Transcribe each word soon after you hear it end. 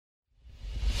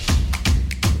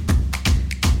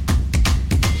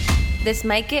This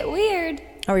might get weird.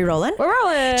 Are we rolling? We're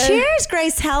rolling. Cheers,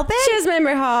 Grace Helbig. Cheers,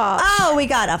 Mamrie Hawk. Oh, we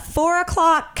got a 4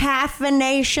 o'clock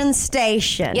caffeination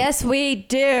station. Yes, we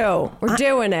do. We're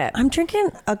doing it. I'm drinking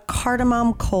a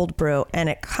cardamom cold brew, and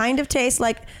it kind of tastes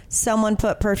like someone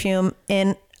put perfume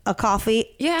in a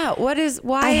coffee. Yeah, why I is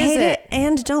hate it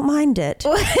and don't mind it.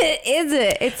 What is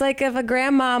it? It's like if a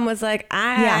grandmom was like,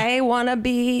 I want to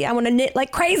knit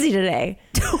like crazy today.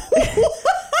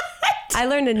 I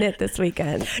learned to knit this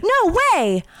weekend. No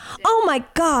way. Oh my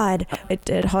God. It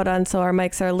did. Hold on. So our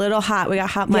mics are a little hot. We got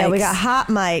hot mics. Yeah, we got hot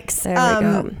mics.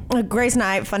 There we go. Grace and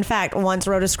I, fun fact, once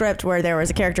wrote a script where there was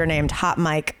a character named Hot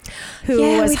Mike who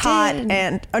was hot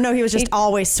and, he was just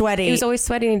always sweaty. He was always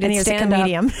sweaty and he was a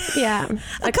comedian. Yeah.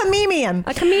 A comedian.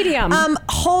 A comedian.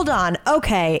 Hold on.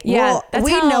 Okay. Yeah, well,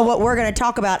 we know what we're going to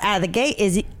talk about out of the gate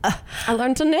is I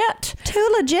learned to knit.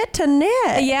 Too legit to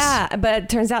knit. Yeah, but it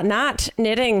turns out not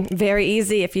knitting very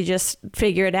easy if you just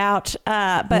figure it out.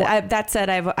 That said,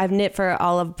 I've knit for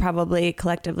all of probably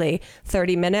collectively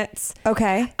 30 minutes.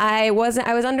 Okay. I was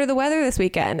under the weather this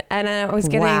weekend, and I was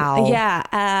getting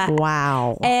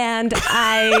wow. And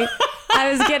I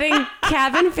was getting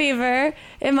cabin fever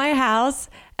in my house.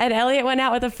 And Elliot went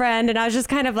out with a friend, and I was just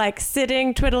kind of like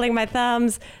sitting, twiddling my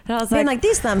thumbs. And I was like,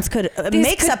 these thumbs could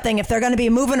make something if they're going to be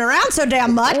moving around so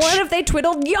damn much. What if they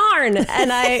twiddled yarn?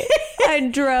 And I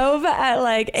drove at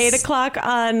like 8 o'clock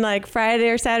on like Friday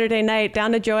or Saturday night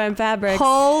down to Joann Fabrics.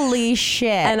 Holy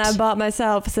shit. And I bought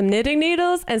myself some knitting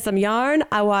needles and some yarn.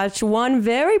 I watched one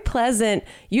very pleasant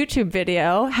YouTube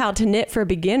video, How to Knit for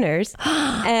Beginners.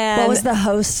 And what was the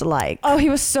host like? Oh,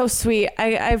 he was so sweet.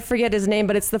 I forget his name,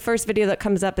 but it's the first video that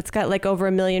comes up. It's got like over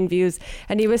 1 million views,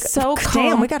 and he was so calm.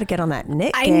 Damn, we got to get on that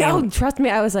knit I game. know. Trust me.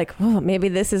 I was like, oh, maybe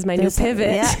this is my new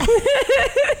pivot. Yeah.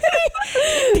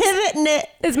 Pivot knit.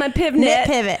 It's my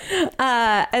pivot.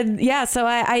 And yeah, so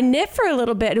I knit for a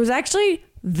little bit. It was actually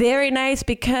very nice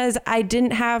because I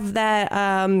didn't have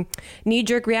that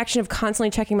knee-jerk reaction of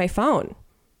constantly checking my phone.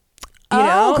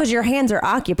 Because your hands are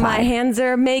occupied. My hands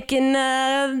are making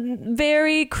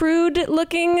very crude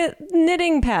looking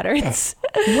knitting patterns.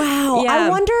 Wow. Yeah.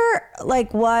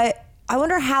 I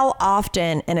wonder how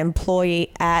often an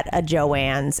employee at a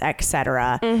Joann's,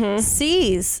 etc.,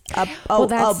 sees a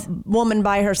woman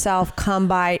by herself come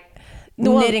by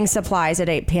knitting supplies at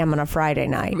 8 p.m. on a Friday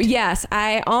night. Yes,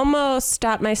 I almost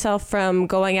stopped myself from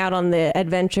going out on the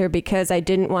adventure because I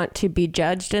didn't want to be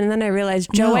judged. And then I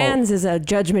realized Joann's is a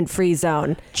judgment-free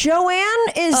zone.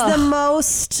 Joann is the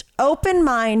most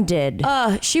open-minded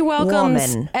she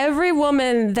welcomes woman. Every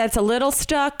woman that's a little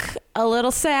stuck, a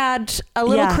little sad, a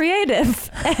little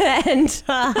creative. And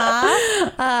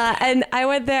and I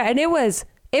went there and it was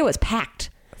packed.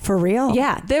 For real?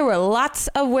 Yeah, there were lots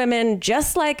of women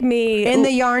just like me. In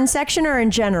the yarn section or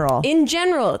in general? In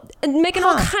general, making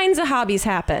all kinds of hobbies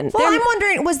happen. Well, I'm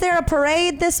wondering, was there a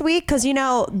parade this week? Because, there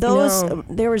was,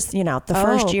 the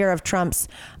first year of Trump's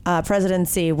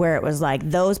presidency where it was like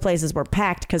those places were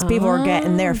packed because people were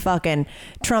getting their fucking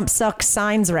Trump sucks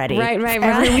signs ready. Right.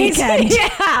 Every weekend.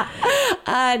 Yeah.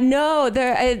 No,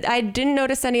 I didn't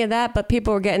notice any of that, but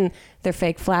people were getting their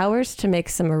fake flowers to make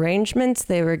some arrangements.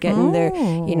 They were getting their,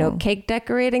 cake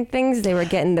decorating things. They were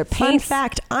getting their paint. Fun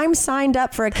fact, I'm signed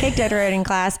up for a cake decorating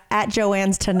class at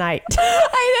Joann's tonight.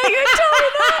 I know, you told me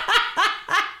that.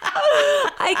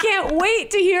 I can't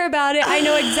wait to hear about it. I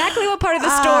know exactly what part of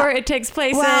the store it takes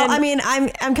place in. I mean,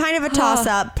 I'm kind of a toss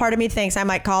up. Part of me thinks I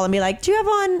might call and be like, do you have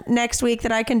one next week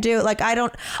that I can do? Like, I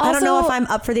don't know if I'm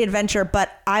up for the adventure, but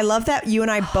I love that you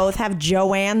and I both have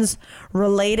Joann's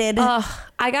related.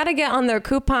 I got to get on their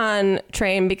coupon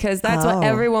train because that's what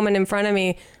every woman in front of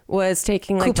me was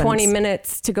taking like Coupons. 20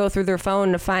 minutes to go through their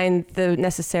phone to find the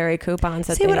necessary coupons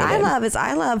that See, they what needed.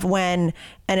 I love when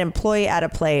an employee at a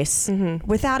place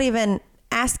without even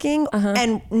asking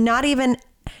and not even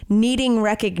needing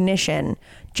recognition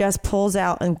just pulls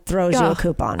out and throws you a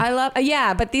coupon. I love,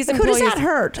 but these Who employees. does that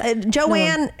hurt?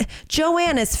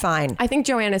 Joann is fine. I think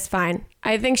Joann is fine.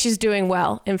 I think she's doing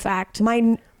well, in fact.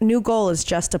 My new goal is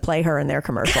just to play her in their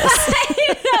commercials.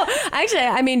 Actually,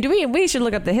 I mean, we should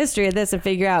look up the history of this and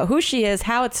figure out who she is,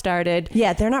 how it started.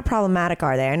 Yeah, they're not problematic,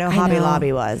 are they? I know Hobby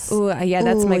Lobby was. Ooh, yeah,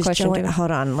 that's my question too.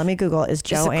 Hold on, let me Google. Is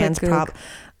Joann's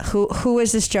who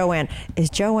is this Joann? Is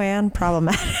Joann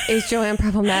problematic? Is Joann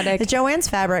problematic? Is Joann's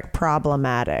fabric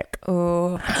problematic?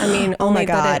 Oh, I mean, oh my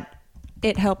God.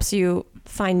 It helps you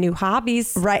find new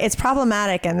hobbies. Right, it's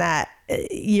problematic in that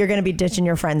you're going to be ditching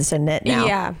your friends to knit now.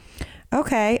 Yeah.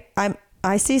 Okay,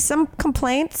 I see some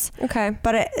complaints. Okay.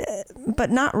 But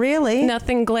not really.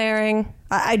 Nothing glaring.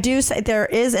 I do say there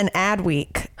is an ad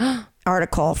week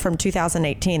article from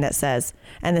 2018 that says,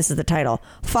 and this is the title,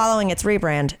 following its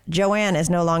rebrand, Joann is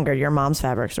no longer your mom's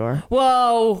fabric store.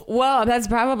 Whoa. That's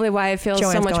probably why I feel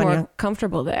so much more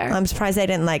comfortable there. I'm surprised they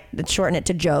didn't shorten it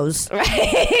to Joe's.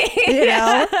 Right. You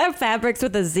know? Fabrics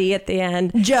with a Z at the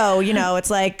end. Joe, it's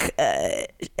like,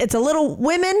 it's a little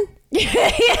women.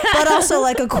 But also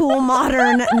like a cool,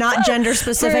 modern, not gender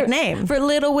specific name for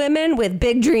little women with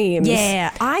big dreams.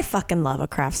 Yeah, I fucking love a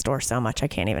craft store so much I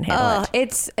can't even handle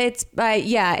it.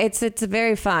 It's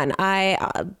very fun. I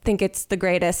think it's the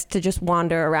greatest to just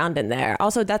wander around in there.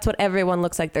 Also, that's what everyone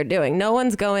looks like they're doing. No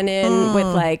one's going in with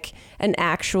like an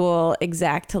actual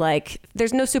exact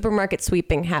there's no supermarket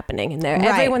sweeping happening in there. Right.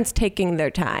 Everyone's taking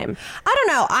their time. I don't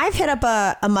know. I've hit up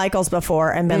a Michael's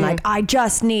before and been like, I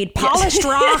just need polished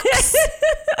rocks,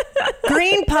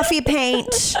 green puffy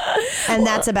paint, and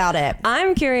that's about it.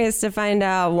 I'm curious to find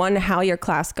out, one, how your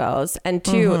class goes, and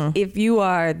two, if you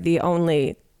are the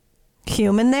only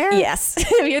human there. Yes.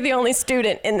 If you're the only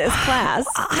student in this class.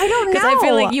 I don't know. Because I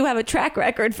feel like you have a track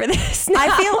record for this now.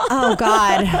 oh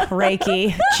God,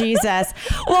 Reiki, Jesus.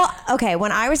 Well, okay,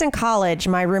 when I was in college,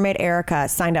 my roommate Erica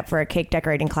signed up for a cake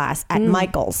decorating class at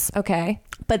Michael's. Okay.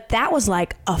 But that was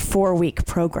like a 4-week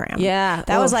program. Yeah.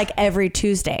 That was like every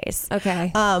Tuesdays.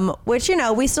 Okay. Which,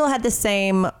 we still had the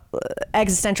same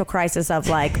existential crisis of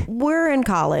like, we're in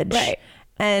college. Right.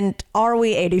 And are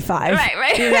we 85?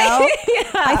 Right. Yeah.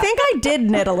 I think I did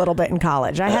knit a little bit in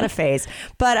college. I had a phase.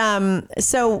 But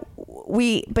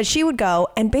but she would go,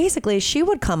 and basically she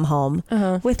would come home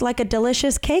with like a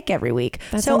delicious cake every week.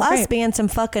 So us great. being some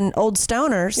fucking old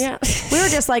stoners, we were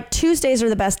just like, Tuesdays are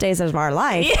the best days of our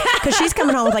life. Because she's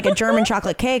coming home with like a German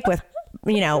chocolate cake with,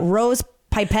 rose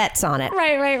pipettes on it.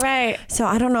 Right. So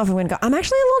I don't know if I'm going to go. I'm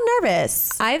actually a little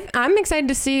nervous. I'm excited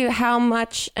to see how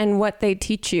much and what they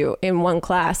teach you in one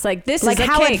class. Like, this is a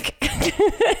cake.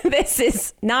 This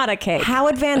is not a cake. How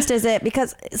advanced is it?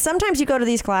 Because sometimes you go to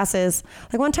these classes.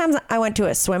 Like one time I went to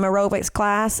a swim aerobics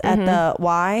class at the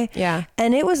Y. Yeah.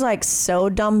 And it was like so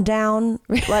dumbed down.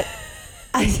 Like,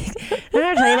 I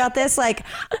don't tell you about this. Like,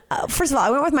 first of all, I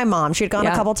went with my mom. She had gone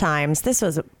a couple times. This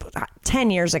was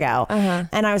 10 years ago.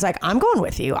 And I was like, I'm going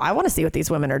with you. I want to see what these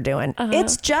women are doing.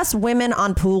 It's just women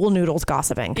on pool noodles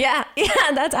gossiping. Yeah.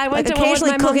 I went to one with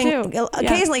my mom too.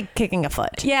 Occasionally kicking a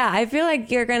foot. Yeah. I feel like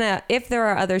you're going to, if there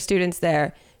are other students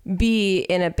there, be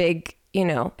in a big,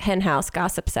 hen house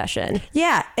gossip session.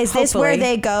 Yeah. Is this where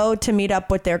they go to meet up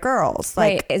with their girls?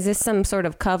 Like, wait, is this some sort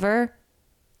of cover?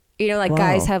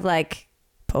 Guys have like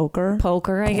poker,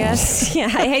 I guess. Yeah,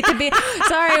 I hate to be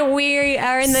sorry, we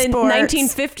are in the Sports.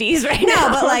 1950s right now. No,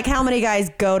 but like, how many guys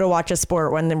go to watch a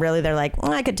sport when really they're like,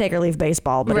 I could take or leave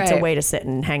baseball, but it's a way to sit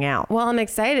and hang out. Well, I'm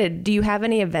excited. Do you have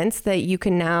any events that you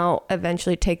can now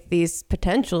eventually take these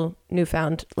potential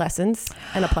newfound lessons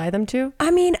and apply them to?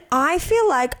 I mean, I feel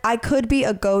like I could be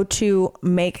a go-to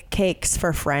make cakes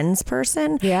for friends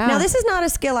person. Yeah. Now, this is not a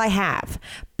skill I have,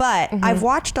 but I've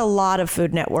watched a lot of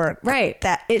Food Network. Right.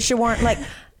 That it should warrant, like,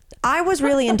 I was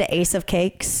really into Ace of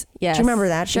Cakes. Yes. Do you remember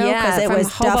that show? Yeah, it from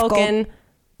was Hoboken.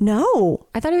 No.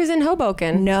 I thought he was in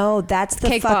Hoboken. No, that's the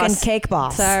Cake fucking Boss. Cake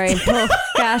Boss. Sorry. Oh,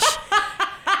 gosh.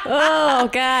 Oh,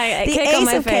 God. The Cake on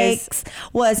my Ace of face. Cakes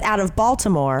was out of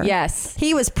Baltimore. Yes.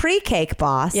 He was pre-Cake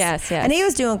Boss. Yes. And he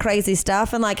was doing crazy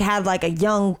stuff and like had like a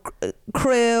young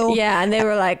crew. Yeah, and they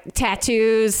were like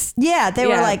tattoos. Yeah, they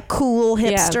were like cool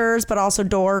hipsters, but also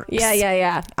dorks.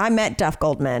 Yeah. I met Duff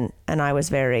Goldman and I was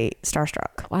very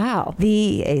starstruck. Wow.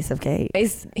 The Ace of Cakes.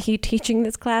 Is he teaching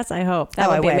this class? I hope. That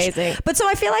would I be wish. amazing. But so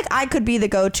I feel like I could be the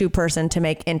go-to person to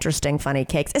make interesting, funny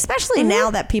cakes, especially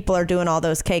now that people are doing all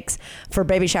those cakes for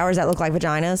baby showers that look like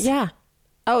vaginas. Yeah.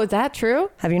 Oh, is that true?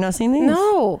 Have you not seen these?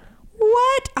 No.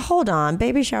 What? Hold on.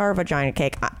 Baby shower vagina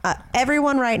cake.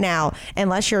 Everyone right now,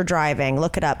 unless you're driving,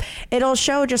 look it up. It'll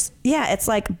show it's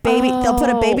like baby. They'll put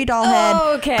a baby doll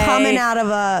head coming out of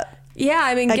a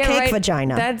get cake right,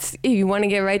 vagina. You want to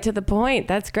get right to the point.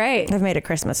 That's great. I've made a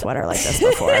Christmas sweater like this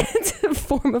before. It's a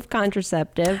form of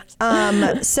contraceptive.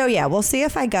 So yeah, we'll see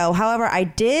if I go. However, I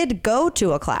did go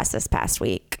to a class this past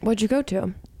week. What'd you go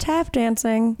to? Tap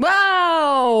dancing.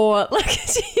 Wow! Look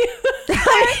at you.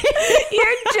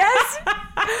 You're just,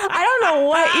 I don't know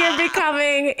what you're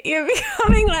becoming. You're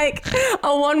becoming like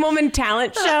a one-woman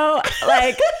talent show.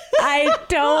 Like, I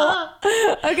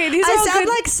don't. Okay, these are I all sound good.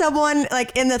 like someone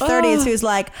like in the 30s who's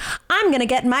like, I'm going to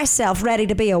get myself ready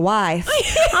to be a wife.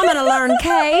 I'm going to learn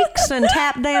cakes and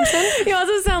tap dancing. You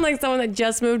also sound like someone that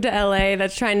just moved to LA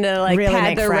that's trying to like Really pad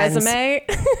make their friends. resume.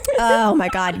 Oh my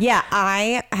God. Yeah,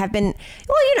 I have been,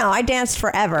 I danced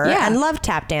forever and loved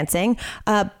tap dancing,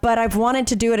 but I've wanted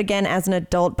to do it again as an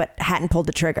adult, but hadn't pulled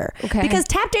the trigger. Okay. Because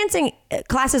tap dancing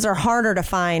classes are harder to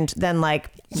find than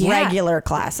like regular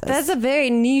classes. That's a very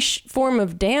niche form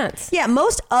of dance. Yeah,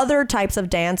 most other types of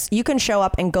dance, you can show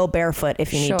up and go barefoot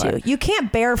if you need Sure. to. You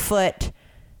can't barefoot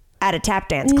at a tap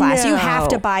dance class. You have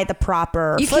to No. buy the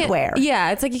proper You can't- footwear.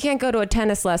 Yeah, it's like you can't go to a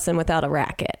tennis lesson without a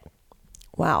racket.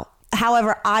 Wow.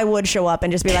 However, I would show up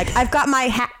and just be like, I've got my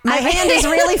hand is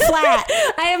really flat.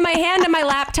 I have my hand in my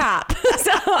laptop.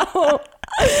 So,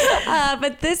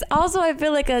 but this also, I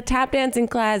feel like a tap dancing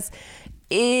class,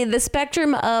 the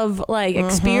spectrum of like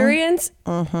experience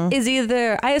is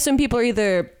either, I assume people are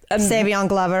either Savion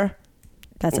Glover.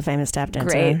 That's a famous tap dancer.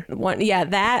 great one, yeah,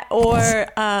 that or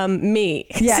me.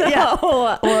 Yeah,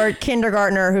 So, or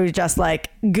kindergartner who's just like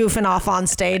goofing off on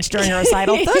stage during a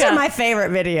recital. Those are my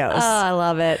favorite videos. Oh, I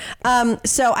love it.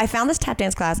 So I found this tap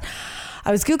dance class.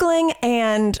 I was Googling,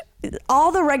 and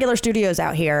all the regular studios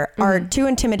out here are too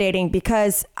intimidating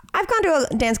because I've gone to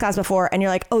a dance class before and you're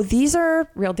like, oh, these are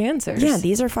Real dancers. Yeah,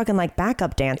 these are fucking like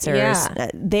backup dancers. Yeah.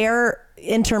 Their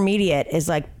intermediate is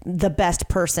like the best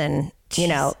person,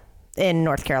 in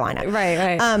North Carolina.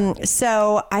 Right.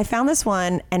 So I found this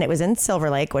one, and it was in Silver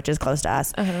Lake, which is close to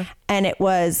us. And it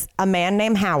was a man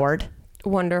named Howard.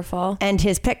 Wonderful. And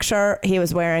his picture, he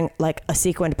was wearing like a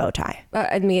sequined bow tie.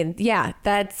 I mean, yeah,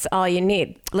 that's all you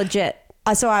need. Legit.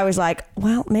 So I was like,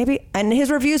 well, maybe. And his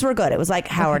reviews were good. It was like,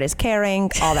 Howard is caring,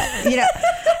 all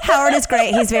that. Howard is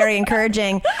great. He's very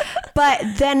encouraging. But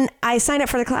then I signed up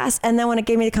for the class. And then when it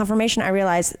gave me the confirmation, I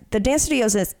realized the dance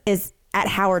studios is at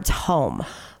Howard's home.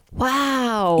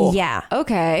 Wow. Yeah.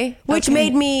 Okay. Which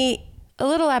made me a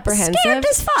little apprehensive. scared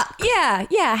as fuck.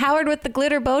 Yeah. Howard with the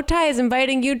glitter bow tie is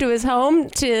inviting you to his home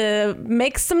to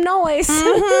make some noise.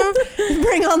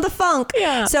 Bring on the funk.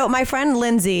 Yeah. So my friend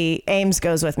Lindsay Ames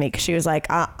goes with me because she was like,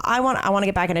 I want to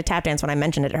get back into tap dance when I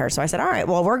mentioned it to her. So I said, all right,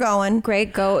 well, we're going.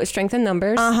 Great. Go strength in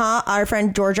numbers. Our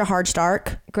friend Georgia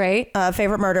Hardstark, Great.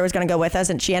 Favorite Murder, was going to go with us,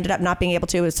 and she ended up not being able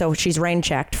to, so she's rain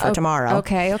checked for tomorrow.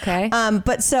 Okay.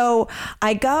 But so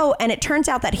I go, and it turns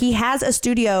out that he has a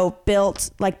studio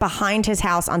built like behind his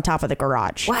house on top of the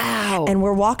garage. Wow. And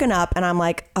we're walking up, and I'm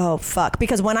like, oh fuck,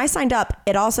 because when I signed up,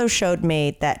 it also showed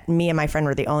me that me and my friend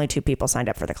were the only two people signed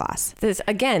up for the class. This is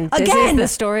the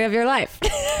story of your life.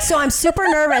 So I'm super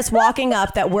nervous walking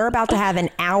up that we're about to have an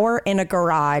hour in a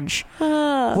garage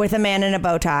with a man in a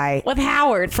bow tie With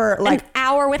Howard. for like an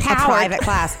hour with a Howard. private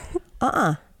class.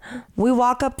 We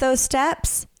walk up those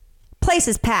steps. Place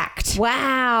is packed.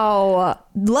 Wow.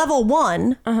 Level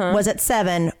 1 was at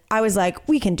 7. I was like,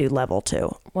 we can do level 2.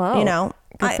 Whoa.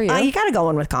 Good for you. You got to go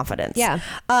in with confidence. Yeah.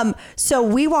 So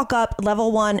we walk up.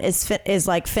 Level 1 is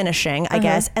like finishing, I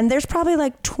guess, and there's probably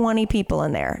like 20 people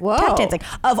in there. Whoa. Tap dancing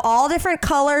of all different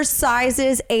colors,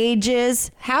 sizes,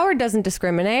 ages. Howard doesn't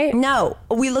discriminate. No,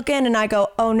 we look in and I go,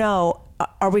 oh no,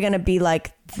 are we going to be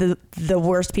like the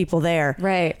worst people there?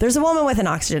 Right. There's a woman with an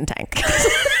oxygen tank.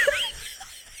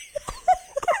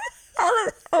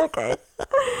 Okay.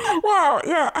 Wow.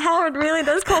 Yeah. Howard really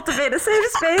does cultivate a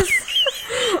safe space.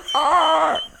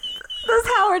 Does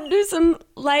Howard do some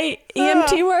light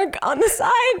EMT work on the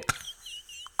side?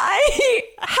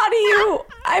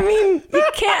 You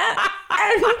can't.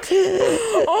 Okay.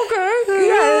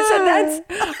 Yeah. So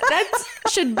that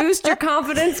should boost your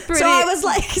confidence pretty. So I was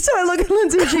like, so I look at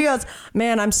Lindsay and she goes,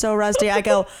 man, I'm so rusty. I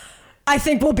go, I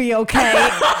think we'll be okay.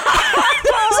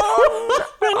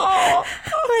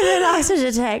 With an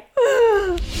oxygen tank.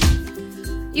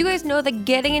 You guys know that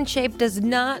getting in shape does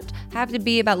not have to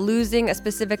be about losing a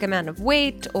specific amount of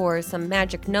weight or some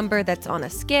magic number that's on a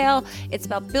scale. It's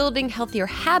about building healthier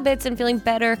habits and feeling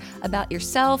better about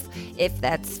yourself. If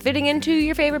that's fitting into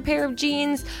your favorite pair of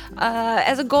jeans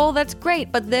as a goal, that's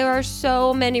great. But there are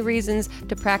so many reasons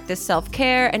to practice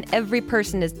self-care, and every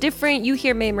person is different. You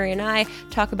hear Mamrie and I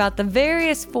talk about the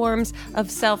various forms of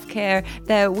self-care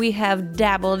that we have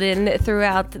dabbled in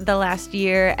throughout the last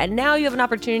year, and now you have an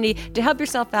opportunity to help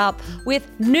yourself out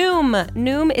with Noom.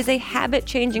 Noom is a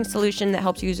habit-changing solution that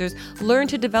helps users learn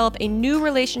to develop a new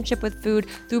relationship with food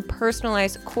through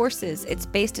personalized courses. It's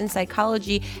based in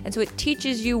psychology, and so it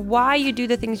teaches you why you do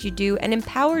the things you do and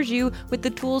empowers you with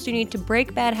the tools you need to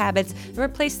break bad habits and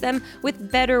replace them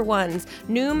with better ones.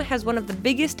 Noom has one of the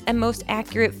biggest and most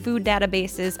accurate food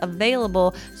databases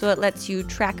available, so it lets you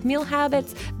track meal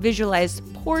habits, visualize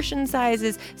portion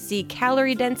sizes, see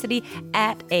calorie density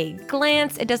at a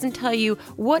glance. It doesn't tell you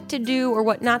what to do or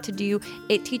what not to do.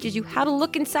 It teaches you how to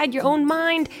look inside your own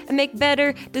mind and make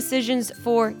better decisions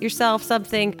for yourself,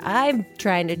 something I'm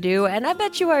trying to do, and I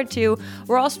bet you are too.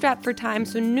 We're all strapped for time,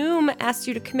 so Noom asks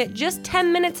you to commit just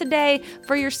 10 minutes a day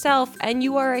for yourself, and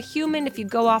you are a human if you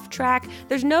go off track.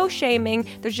 There's no shaming.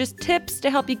 There's just tips to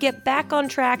help you get back on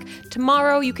track.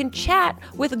 Tomorrow, you can chat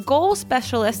with goal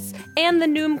specialists and the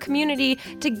Noom community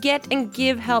to get and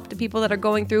give help to people that are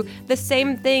going through the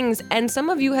same things. And some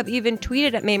of you have even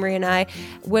tweeted at Mamrie and I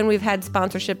when we've had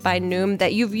sponsorship by Noom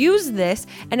that you've used this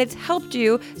and it's helped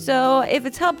you. So if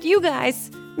it's helped you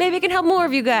guys, maybe it can help more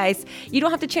of you guys. You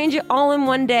don't have to change it all in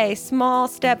one day. Small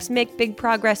steps make big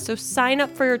progress. So sign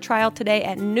up for your trial today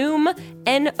at Noom,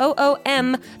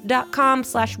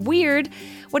 Noom.com/weird.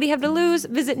 What do you have to lose?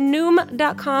 Visit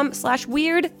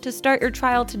Noom.com/weird to start your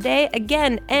trial today.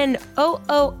 Again,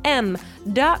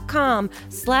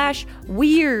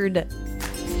 Noom.com/weird.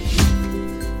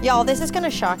 Y'all, this is going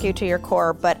to shock you to your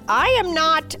core, but I am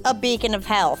not a beacon of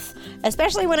health,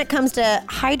 especially when it comes to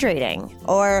hydrating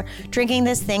or drinking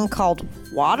this thing called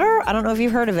water. I don't know if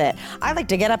you've heard of it. I like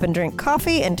to get up and drink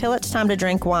coffee until it's time to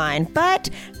drink wine, but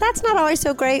that's not always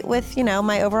so great with,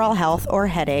 my overall health or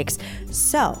headaches.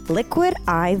 So Liquid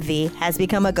IV has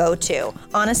become a go-to.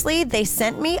 Honestly, they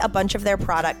sent me a bunch of their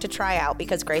product to try out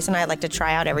because Grace and I like to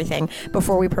try out everything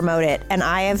before we promote it, and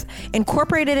I have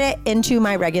incorporated it into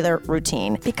my regular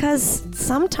routine because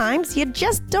sometimes you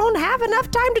just don't have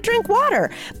enough time to drink water.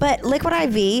 But Liquid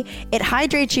IV, it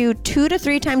hydrates you 2 to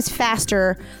 3 times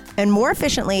faster and more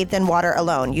efficiently than water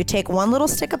alone. You take one little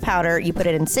stick of powder, you put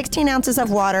it in 16 ounces of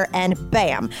water, and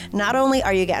bam! Not only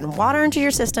are you getting water into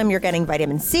your system, you're getting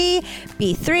vitamin C,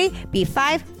 B3,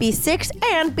 B5, B6,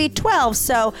 and B12.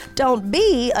 So don't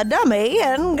be a dummy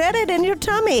and get it in your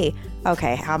tummy.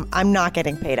 Okay, I'm not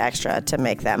getting paid extra to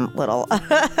make them little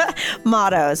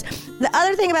mottos. The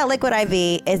other thing about Liquid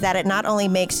IV is that it not only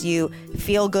makes you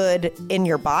feel good in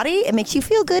your body, it makes you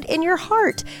feel good in your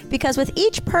heart. Because with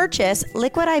each purchase,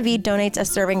 Liquid IV donates a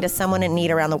serving to someone in need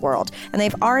around the world. And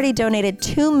they've already donated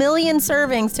 2 million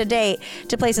servings to date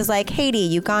to places like Haiti,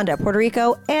 Uganda, Puerto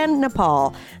Rico, and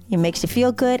Nepal. It makes you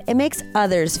feel good. It makes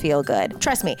others feel good.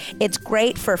 Trust me, it's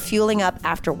great for fueling up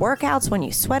after workouts when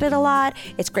you sweated a lot.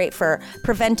 It's great for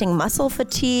preventing muscle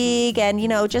fatigue and,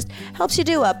 just helps you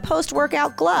do a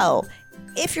post-workout glow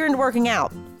if you're into working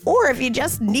out. Or if you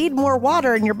just need more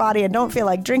water in your body and don't feel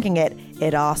like drinking it,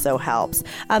 it also helps.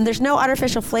 There's no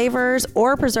artificial flavors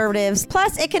or preservatives.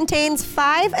 Plus, it contains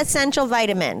 5 essential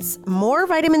vitamins, more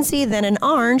vitamin C than an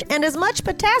orange, and as much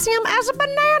potassium as a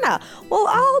banana. Well,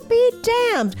 I'll be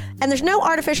damned. And there's no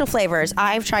artificial flavors.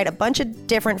 I've tried a bunch of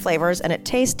different flavors, and it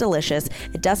tastes delicious.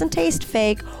 It doesn't taste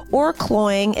fake or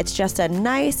cloying. It's just a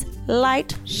nice,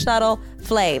 light, subtle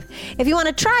flavor. If you want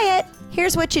to try it,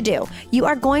 here's what you do. You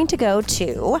are going to go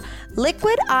to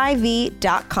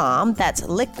liquidiv.com. That's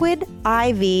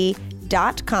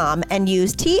liquidiv.com and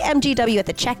use TMGW at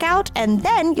the checkout, and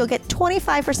then you'll get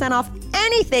 25% off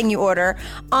anything you order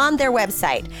on their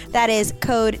website. That is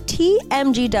code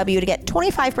TMGW to get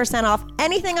 25% off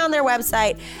anything on their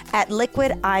website at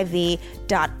liquidiv.com.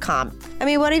 I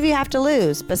mean, what do you have to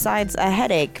lose besides a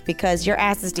headache because your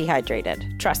ass is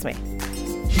dehydrated? Trust me.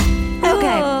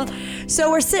 Okay. So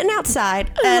we're sitting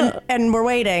outside and we're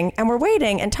waiting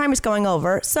and time is going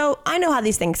over. So I know how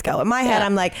these things go. In my head,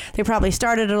 I'm like, they probably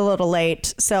started it a little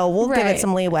late, so we'll give it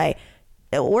some leeway.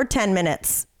 We're 10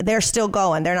 minutes. They're still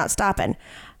going. They're not stopping.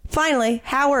 Finally,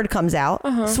 Howard comes out.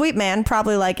 Sweet man,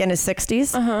 probably like in his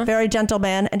 60s. Very gentle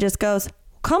man, and just goes,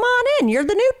 come on in. You're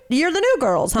the new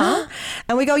girls, huh?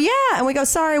 And we go, yeah. And we go,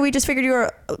 sorry, we just figured you were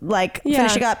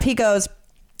finishing up.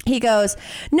 He goes,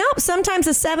 nope, sometimes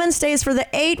the 7 stays for the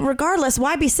 8 regardless.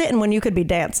 Why be sitting when you could be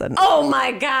dancing? Oh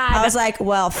my God. I was like,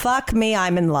 well, fuck me,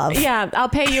 I'm in love. Yeah, I'll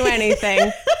pay you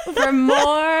anything for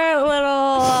more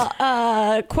little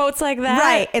quotes like that.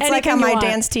 Right. It's anything like how my want.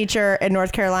 dance teacher in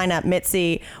North Carolina,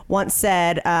 Mitzi, once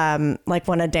said, like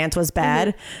when a dance was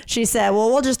bad, she said,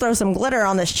 well, we'll just throw some glitter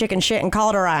on this chicken shit and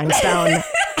call it a rhinestone.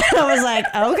 I was like,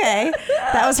 okay.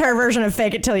 That was her version of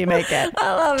fake it till you make it.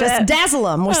 I love just it. dazzle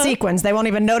them with sequins. They won't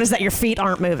even notice that your feet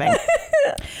aren't moving.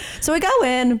 So we go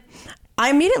in. I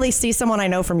immediately see someone I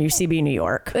know from UCB, New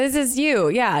York. This is you.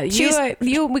 Yeah.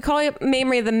 We call you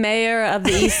Mamrie the mayor of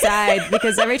the East Side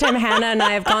because every time Hannah and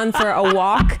I have gone for a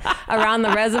walk around the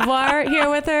reservoir here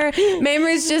with her,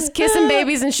 Mamrie's just kissing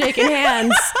babies and shaking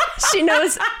hands. She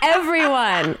knows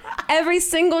everyone. Every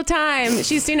single time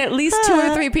she's seen at least 2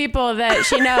 or 3 people that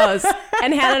she knows.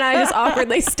 And Hannah and I just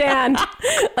awkwardly stand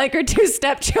like her 2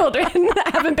 stepchildren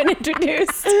that haven't been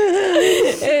introduced.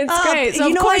 It's great. So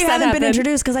you know why you haven't been happened.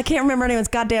 introduced? Because I can't remember anyone's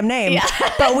goddamn name. Yeah.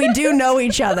 But we do know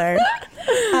each other.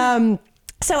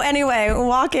 So anyway, we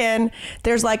walk in.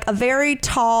 There's like a very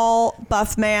tall,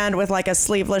 buff man with like a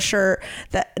sleeveless shirt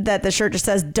that the shirt just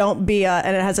says "Don't be a,"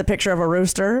 and it has a picture of a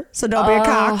rooster. So don't be a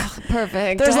cock.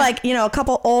 Perfect. There's like, a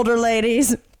couple older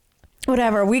ladies.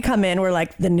 Whatever. We come in, we're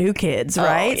like the new kids,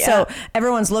 right? Yeah. So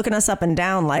everyone's looking us up and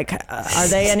down like, are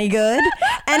they any good?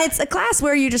 And it's a class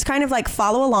where you just kind of like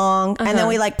follow along. And then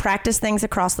we like practice things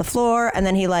across the floor. And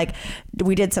then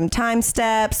we did some time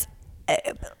steps.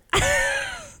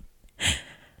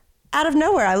 Out of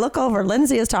nowhere, I look over.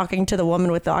 Lindsay is talking to the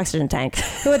woman with the oxygen tank,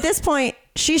 who at this point,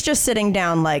 she's just sitting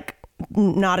down, like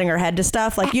nodding her head to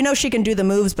stuff. Like, she can do the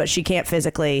moves, but she can't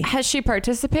physically. Has she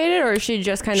participated or is she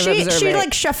just kind of observing? She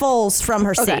like shuffles from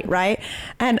her seat, right?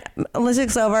 And Lindsay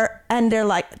looks over and they're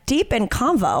like deep in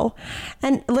convo.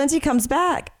 And Lindsay comes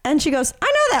back and she goes, "I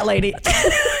know that lady." And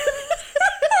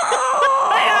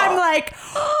I'm like,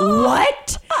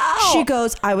 "What?" She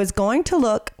goes, "I was going to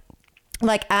look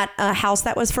like at a house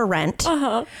that was for rent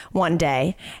one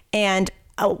day. And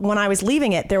when I was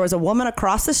leaving it, there was a woman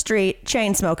across the street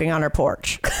chain smoking on her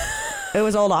porch." It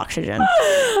was old oxygen.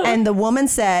 And the woman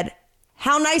said,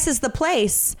 "How nice is the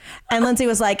place?" And Lindsay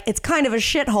was like, "It's kind of a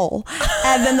shithole."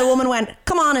 And then the woman went,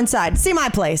 "Come on inside, see my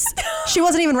place." She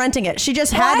wasn't even renting it. She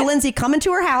just had Lindsay come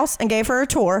into her house and gave her a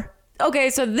tour.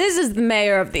 Okay, so this is the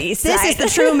mayor of the East Side. This is the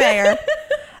true mayor.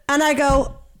 And I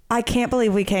go, "I can't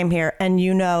believe we came here and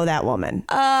you know that woman."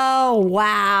 Oh,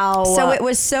 wow. So it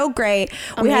was so great.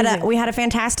 Amazing. We had a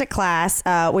fantastic class.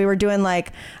 We were doing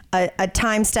like a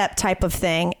time step type of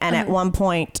thing. And at one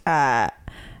point,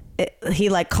 he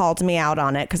like called me out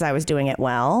on it because I was doing it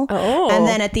well. Oh. And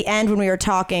then at the end when we were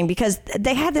talking, because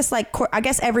they had this like, I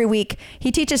guess every week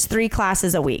he teaches 3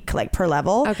 classes a week, like per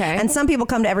level. Okay. And some people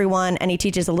come to every one and he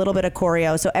teaches a little bit of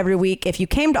choreo. So every week, if you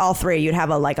came to all 3, you'd have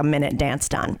a minute dance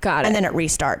done. Got it. And then it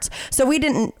restarts. So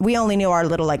we only knew our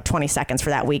little like 20 seconds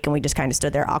for that week. And we just kind of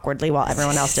stood there awkwardly while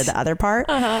everyone else did the other part.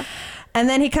 And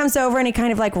then he comes over and he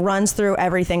kind of like runs through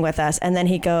everything with us. And then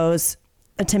he goes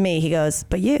to me,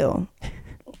 "But you,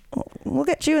 we'll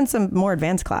get you in some more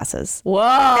advanced classes." Whoa.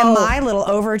 And my little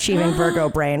overachieving Virgo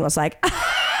brain was like,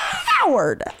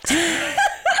 "Howard,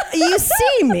 you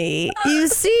see me, you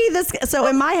see this." So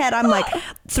in my head, I'm like,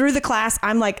 through the class,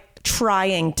 I'm like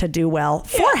trying to do well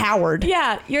for Howard.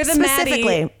 Yeah, you're the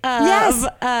specifically. Maddie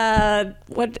of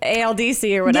what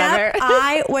ALDC or whatever. Yep,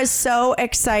 I was so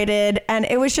excited, and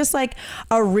it was just like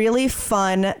a really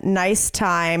fun, nice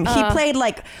time. He played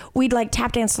we'd like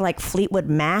tap dance to like Fleetwood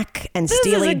Mac and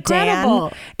Steely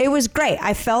Dan. It was great.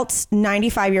 I felt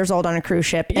 95 years old on a cruise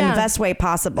ship in the best way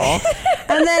possible.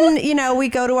 And then we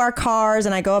go to our cars,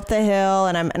 and I go up the hill,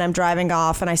 and I'm driving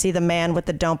off, and I see the man with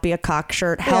the "Don't Be a Cock"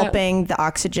 shirt helping the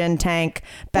oxygen tank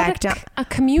back down. A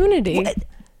community.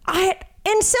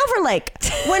 In Silver Lake,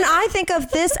 when I think of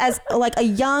this as like a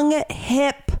young,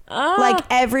 hip, like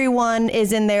everyone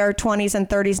is in their 20s and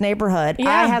 30s neighborhood,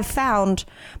 I have found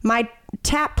my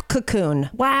tap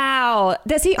cocoon. Wow.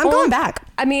 Does he? I'm going back.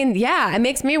 I mean, yeah, it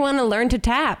makes me want to learn to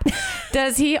tap.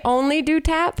 Does he only do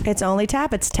tap? It's only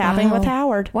tap. It's tapping with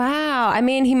Howard. Wow. I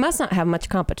mean, he must not have much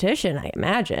competition, I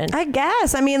imagine. I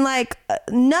guess. I mean, like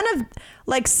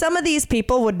some of these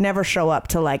people would never show up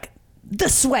to like the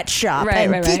Sweatshop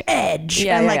and the Edge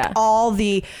and all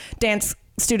the dance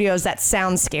studios that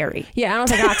sound scary. Yeah, I don't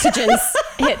think Oxygen's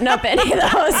hitting up any of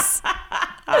those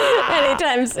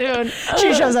anytime soon.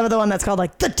 She shows up with the one that's called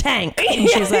like the Tank, and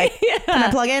she's like, "Can I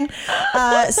plug in?"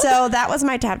 So that was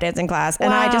my tap dancing class,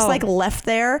 and I just like left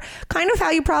there, kind of how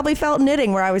you probably felt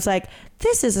knitting, where I was like,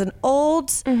 "This is an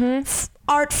old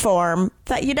art form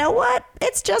that, you know what?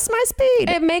 It's just my speed."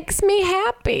 It makes me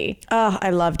happy. Oh,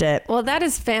 I loved it. Well, that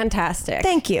is fantastic.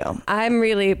 Thank you. I'm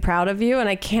really proud of you, and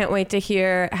I can't wait to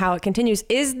hear how it continues.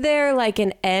 Is there like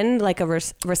an end, like a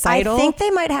recital? I think they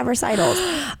might have recitals.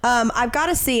 I've got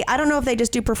to see. I don't know if they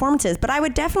just do performances, but I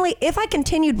would definitely, if I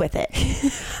continued with it,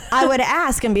 I would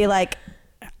ask and be like,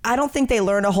 I don't think they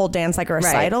learn a whole dance like a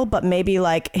recital, but maybe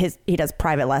like he does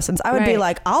private lessons. I would be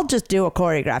like, I'll just do a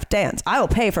choreographed dance. I will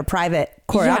pay for private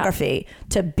choreography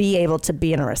to be able to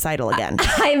be in a recital again.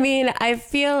 I mean, I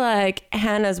feel like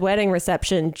Hannah's wedding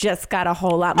reception just got a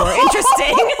whole lot more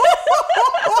interesting.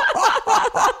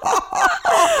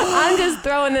 I'm just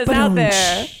throwing this out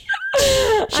there.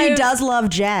 She does love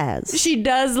jazz. She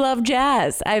does love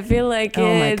jazz. I feel like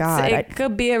it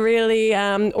could be a really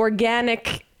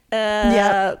organic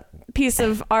piece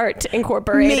of art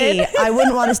incorporated. Me, I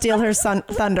wouldn't want to steal her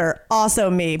thunder. Also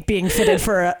me being fitted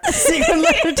for a sequin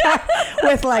leotard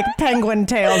with like penguin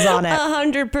tails on it.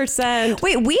 100%.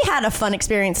 Wait, we had a fun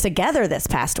experience together this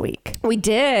past week. We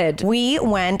did. We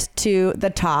went to the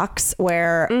Tox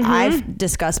where I've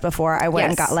discussed before. I went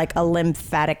and got like a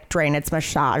lymphatic drainage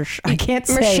massage. I can't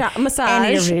say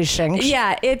any of these things.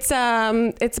 Yeah, it's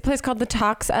a place called the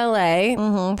Tox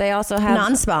LA. They also have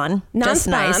non-spawn, just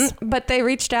nice. But they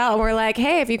reached out and were like,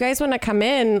 "Hey, if you guys want to come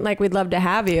in, like we'd love to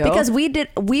have you." Because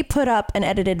we put up an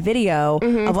edited video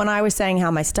of when I was saying how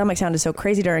my stomach sounded so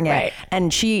crazy during it,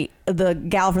 and the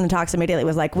gal from the Tox immediately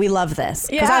was like, "We love this,"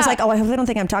 because I was like, "Oh, I hope they don't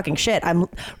think I'm talking shit. I'm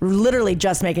literally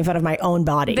just making fun of my own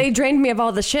body." They drained me of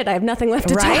all the shit. I have nothing left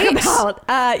to talk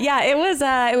about.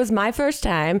 It was my first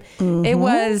time. It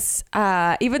was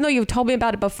even though you've told me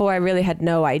about it before, I really had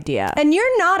no idea. And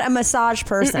you're not a massage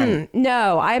person.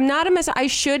 No, I'm not a massage. I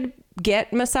should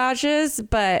get massages,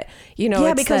 but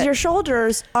because your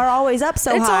shoulders are always up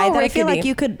so high that I feel like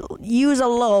you could use a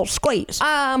little squeeze.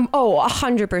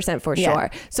 100% for sure.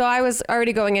 So I was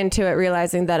already going into it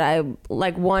realizing that I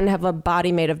have a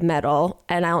body made of metal,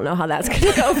 and I don't know how that's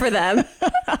gonna go for them.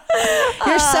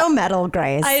 You're so metal,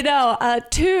 Grace. I know.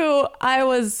 2, I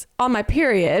was on my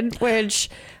period, which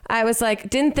I was like,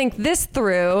 didn't think this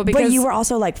through. Because but you were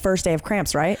also like first day of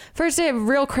cramps, right? First day of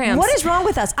real cramps. What is wrong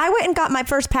with us? I went and got my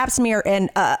first pap smear in,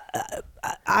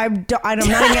 I'm not even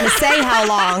going to say how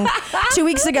long, 2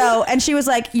 weeks ago. And she was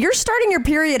like, "You're starting your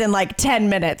period in like 10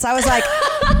 minutes. I was like,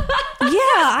 yeah,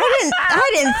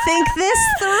 I didn't think this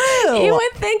through. You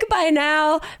would think by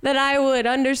now that I would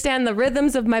understand the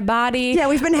rhythms of my body. Yeah,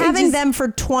 we've been having them for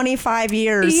 25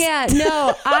 years. Yeah,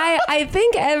 no, I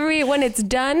think when it's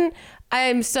done,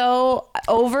 I'm so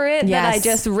over it that I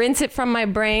just rinse it from my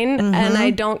brain and I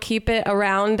don't keep it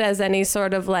around as any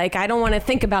sort of like, I don't want to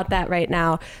think about that right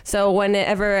now. So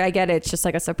whenever I get it, it's just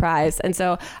like a surprise. And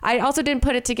so I also didn't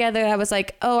put it together. I was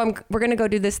like, we're going to go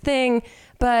do this thing.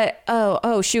 But,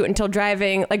 shoot, until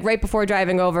driving, like right before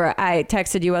driving over, I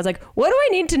texted you. I was like, what do I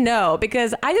need to know?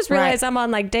 Because I just realized I'm on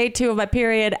like day 2 of my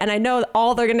period and I know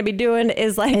all they're going to be doing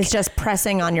is like... It's just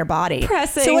pressing on your body.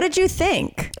 Pressing. So what did you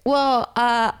think? Well,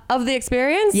 of the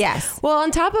experience? Yes. Well,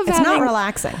 on top of it's not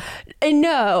relaxing.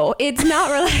 No, it's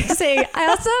not relaxing.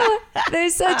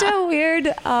 There's such a weird,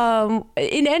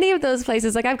 in any of those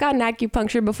places, like I've gotten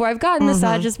acupuncture before, I've gotten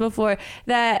massages before,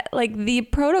 that like the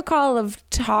protocol of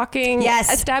talking,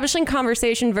 establishing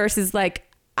conversation versus like,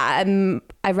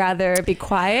 I'd rather be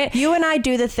quiet. You and I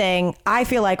do the thing I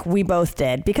feel like we both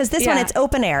did, because this one, it's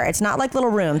open air. It's not like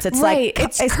little rooms. It's like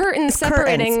it's curtains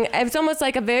separating. It's almost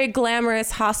like a very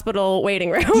glamorous hospital waiting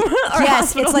room.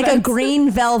 Yes, it's like a green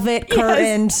velvet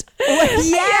curtained. Yes.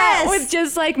 Yeah, with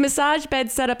just like massage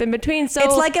beds set up in between. So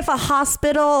it's like if a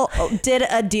hospital did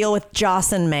a deal with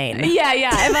Joss and Maine. Yeah.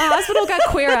 If a hospital got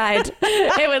queer-eyed,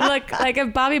 it would look like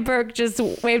if Bobby Burke just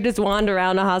waved his wand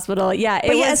around a hospital. Yeah,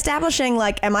 but establishing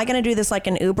like, am I going to do this like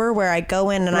an Uber where I go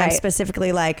in and I'm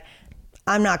specifically like,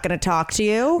 I'm not going to talk to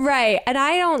you. Right. And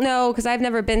I don't know, because I've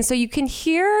never been. So you can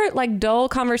hear like dull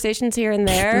conversations here and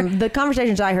there. The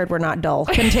conversations I heard were not dull.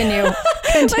 Continue.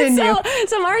 So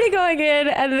I'm already going in,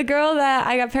 and the girl that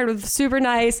I got paired with was super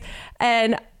nice.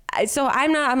 And so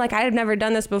I'm like, I've never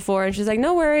done this before. And she's like,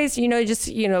 no worries. Just,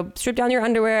 strip down your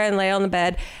underwear and lay on the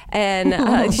bed.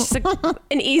 And she's like,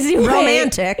 an easy way.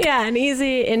 Romantic. Yeah, an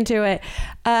easy into it.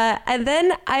 And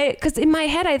then because in my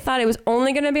head, I thought it was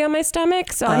only going to be on my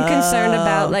stomach. So I'm concerned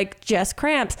about like just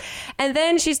cramps. And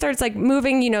then she starts like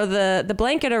moving, the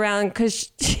blanket around,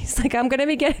 because she's like, I'm going to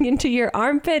be getting into your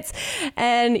armpits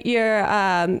and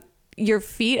your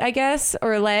feet, I guess,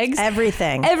 or legs.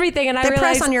 Everything. And I realized,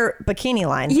 press on your bikini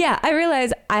line. Yeah, I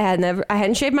realized I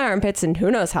hadn't shaved my armpits in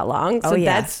who knows how long. So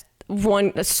that's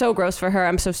one, so gross for her.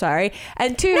 I'm so sorry.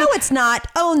 And 2, no, it's not.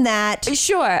 Own that.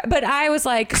 Sure. But I was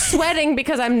like sweating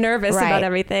because I'm nervous about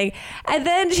everything. And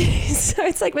then she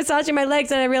starts like massaging my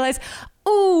legs, and I realized,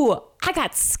 ooh, I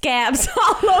got scabs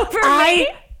all over me.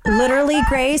 Literally,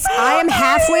 Grace, I am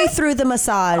halfway through the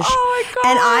massage. Oh my God.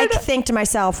 And I think to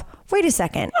myself, Wait a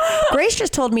second. Grace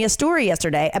just told me a story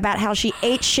yesterday about how she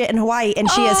ate shit in Hawaii and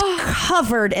she is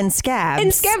covered in scabs.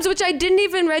 In scabs, which I didn't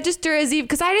even register as Eve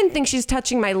because I didn't think she's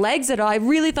touching my legs at all. I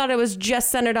really thought it was just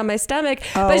centered on my stomach.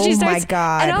 But she starts, my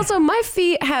God. And also my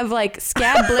feet have like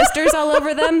scab blisters all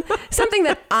over them. Something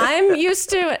that I'm used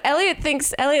to.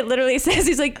 Elliot literally says,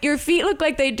 he's like, your feet look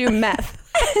like they do meth.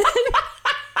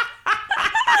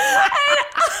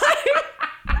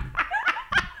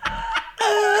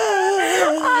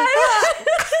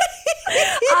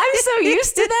 I'm so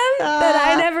used to them that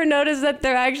I never noticed that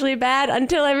they're actually bad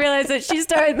until I realized that she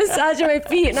started massaging my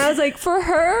feet. And I was like, for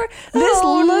her, this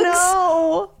looks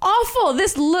awful.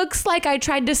 This looks like I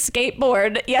tried to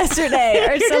skateboard yesterday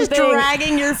or You're something. just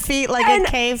dragging your feet like a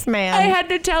caveman. I had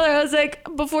to tell her, I was like,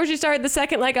 before she started the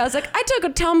second leg, I was like, I took a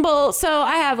tumble, so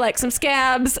I have like some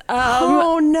scabs.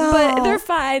 Oh, no. But they're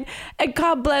fine. And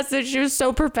God bless her, she was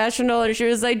so professional. And she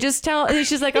was like, just tell, and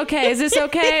she's like, okay, is this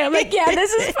okay? I'm like, yeah,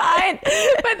 this is fine.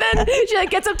 But then she like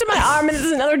gets up to my arm and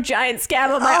there's another giant scab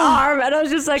on my arm. And I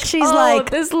was just like, she's like,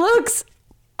 this looks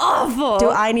awful. Do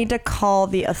I need to call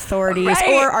the authorities? Right.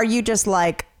 Or are you just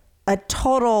like a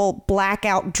total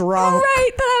blackout drunk?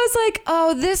 Right. That I was like,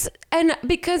 oh, this, and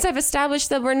because I've established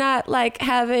that we're not like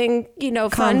having,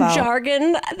 fun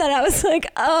jargon, that I was like,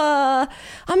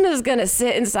 I'm just going to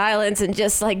sit in silence and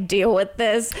just like deal with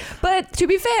this. But to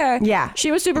be fair, yeah,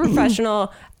 she was super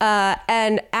professional.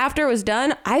 And after it was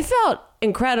done, I felt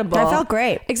incredible. I felt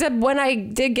great. Except when I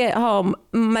did get home,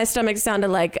 my stomach sounded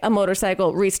like a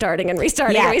motorcycle restarting and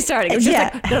restarting and restarting. It was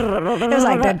just like... It was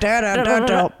like...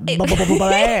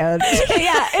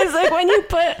 Yeah, it's like when you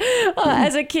put,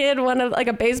 as a kid, like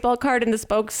a baseball card in the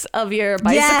spokes of your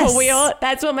bicycle wheel.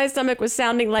 That's what my stomach was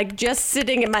sounding like just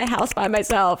sitting in my house by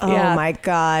myself. Oh my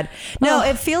God. No,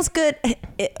 it feels good.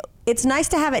 It's nice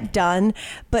to have it done,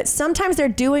 but sometimes they're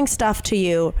doing stuff to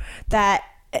you that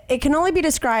it can only be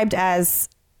described as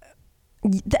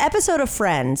the episode of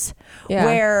Friends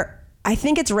where I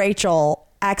think it's Rachel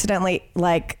accidentally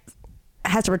like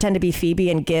has to pretend to be Phoebe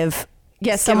and give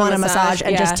someone a massage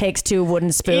and just takes 2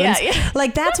 wooden spoons.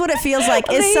 Like that's what it feels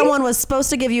like is someone was supposed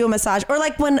to give you a massage, or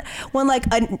like when like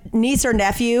a niece or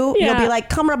nephew, you'll be like,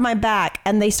 come rub my back,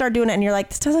 and they start doing it and you're like,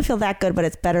 this doesn't feel that good, but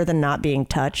it's better than not being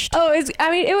touched. Oh,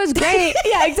 it was great.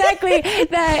 Yeah, exactly.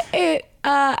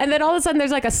 And then all of a sudden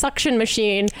there's like a suction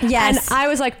machine. Yes. And I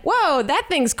was like, whoa, that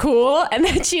thing's cool. And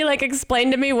then she like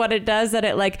explained to me what it does, that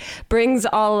it like brings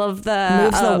all of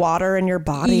moves the water in your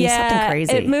body. Something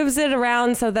crazy. It moves it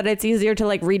around so that it's easier to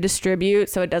like redistribute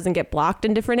so it doesn't get blocked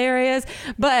in different areas.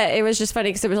 But it was just funny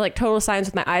because it was like total silence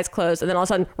with my eyes closed. And then all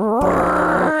of a sudden,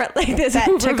 like this.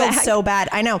 That tickled so bad.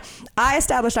 I know. I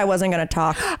established I wasn't going to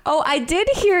talk. Oh, I did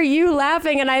hear you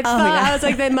laughing and I thought, I was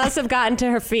like, they must have gotten to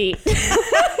her feet.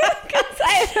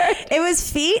 It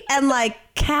was feet and like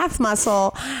calf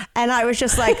muscle, and I was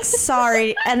just like,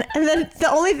 sorry. And then the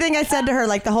only thing I said to her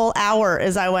like the whole hour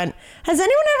is I went, has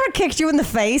anyone ever kicked you in the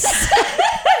face?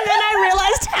 And then I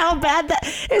realized how bad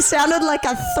it sounded like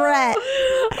a threat,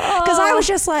 because I was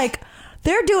just like,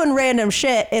 they're doing random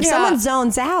shit. If someone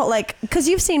zones out, like, because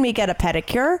you've seen me get a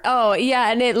pedicure. Oh,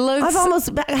 yeah. And it looks... I've almost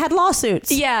had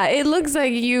lawsuits. Yeah. It looks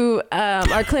like you are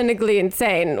clinically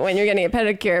insane when you're getting a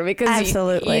pedicure, because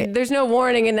absolutely there's no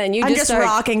warning. And then I'm just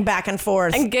rocking back and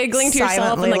forth. And giggling to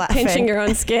yourself and like pinching your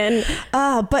own skin.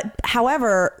 But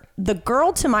however, the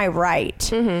girl to my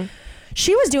right...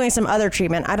 She was doing some other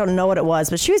treatment. I don't know what it was,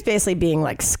 but she was basically being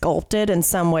like sculpted in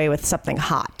some way with something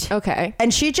hot. Okay.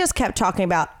 And she just kept talking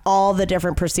about all the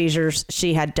different procedures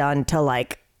she had done to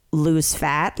like lose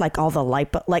fat, like all the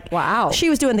lipo, like wow, she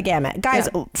was doing the gamut. Guys,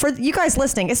 for you guys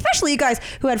listening, especially you guys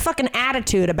who had fucking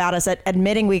attitude about us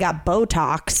admitting we got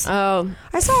Botox. Oh,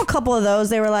 I saw a couple of those.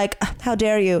 They were like, how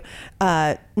dare you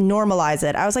normalize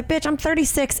it. I was like, bitch, I'm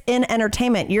 36 in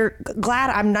entertainment. You're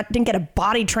glad didn't get a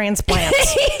body transplant.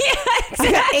 Exactly.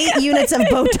 I got 8 units of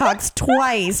Botox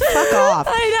twice. Fuck off.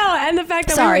 I know. And the fact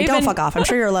that sorry, don't fuck off. I'm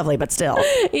sure you're lovely, but still.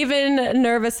 Even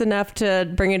nervous enough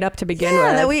to bring it up to begin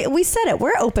with. That we said it.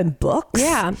 We're open books.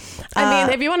 Yeah. I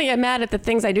mean, if you want to get mad at the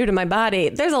things I do to my body,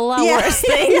 there's a lot worse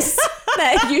things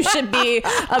that you should be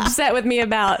upset with me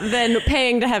about than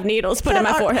paying to have needles put in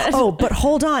my forehead. Oh, but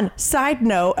hold on. Side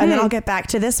note, and then I'll get back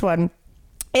to this one.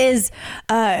 Is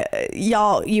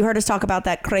y'all, you heard us talk about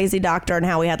that crazy doctor and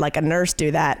how we had like a nurse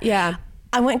do that. Yeah.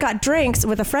 I went and got drinks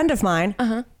with a friend of mine.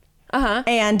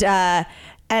 And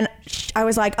And I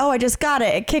was like, oh, I just got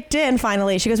it. It kicked in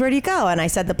finally. She goes, where do you go? And I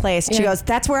said the place. She goes,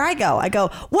 that's where I go. I go,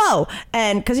 whoa.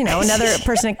 And because, another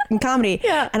person in comedy.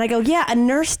 Yeah. And I go, yeah, a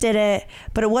nurse did it,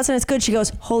 but it wasn't as good. She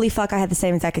goes, holy fuck, I had the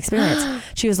same exact experience.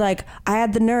 She was like, I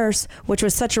had the nurse, which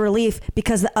was such a relief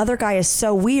because the other guy is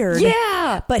so weird.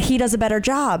 Yeah. But he does a better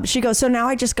job. She goes, so now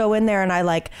I just go in there and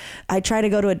I try to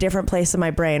go to a different place in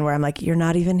my brain where I'm like, you're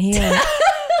not even here.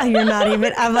 You're not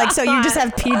even. I'm like, so you just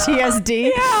have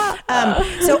PTSD. Yeah.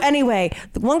 So anyway,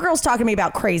 one girl's talking to me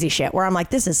about crazy shit where I'm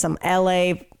like, this is some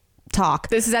LA talk.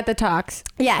 This is at the talks.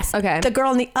 Yes. Okay. The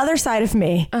girl on the other side of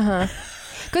me.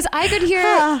 Because I could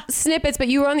hear snippets, but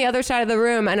you were on the other side of the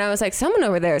room, and I was like, someone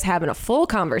over there is having a full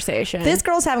conversation. This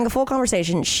girl's having a full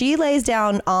conversation. She lays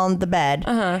down on the bed,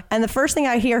 and the first thing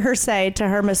I hear her say to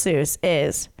her masseuse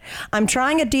is, I'm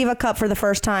trying a Diva Cup for the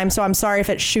first time, so I'm sorry if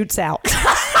it shoots out.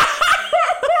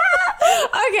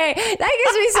 Okay, that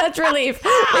gives me such relief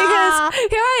because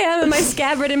here I am in my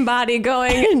scabbarded body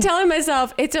telling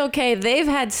myself it's okay. They've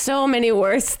had so many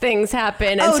worse things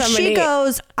happen. And She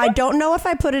goes, I don't know if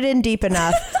I put it in deep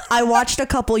enough. I watched a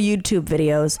couple YouTube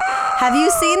videos. Have you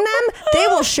seen them? They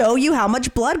will show you how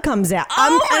much blood comes out.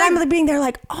 I'm being there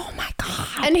like, oh my God.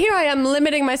 And here I am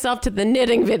limiting myself to the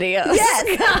knitting videos.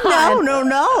 Yes.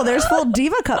 No. There's full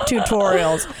Diva Cup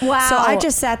tutorials. Wow. So I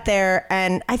just sat there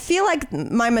and I feel like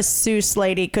my masseuse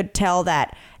lady could tell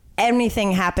that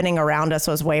anything happening around us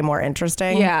was way more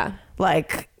interesting. Yeah.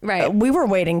 Like, right. We were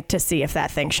waiting to see if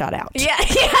that thing shut out. Yeah.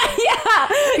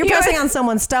 You're pressing on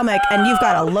someone's stomach and you've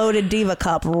got a loaded Diva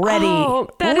Cup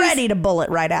ready to bullet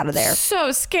right out of there.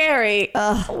 So scary.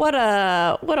 What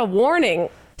a warning.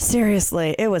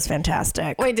 Seriously, it was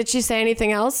fantastic. Wait, did she say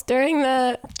anything else during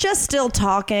the... Just still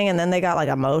talking, and then they got like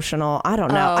emotional. I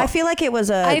don't know. I feel like it was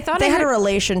they had a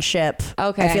relationship.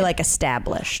 Okay. I feel like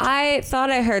established. I thought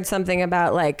I heard something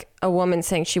about like a woman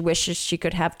saying she wishes she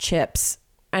could have chips.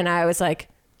 And I was like...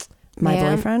 My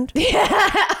boyfriend? Yeah.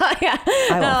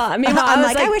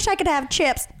 I wish I could have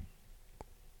chips.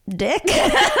 Dick.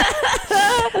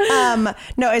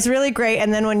 No, it's really great.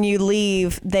 And then when you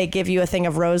leave, they give you a thing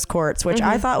of rose quartz, which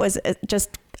I thought was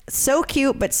just so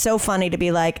cute, but so funny to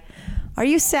be like, are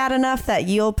you sad enough that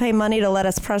you'll pay money to let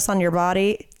us press on your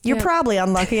body? You're probably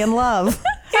unlucky in love.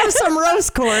 Have some rose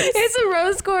quartz. It's some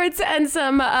rose quartz and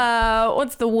some,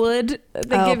 what's the wood?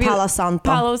 They give you Palo Santo.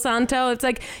 Palo Santo. It's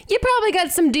like, you probably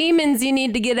got some demons you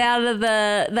need to get out of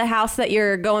the house that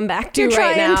you're going back to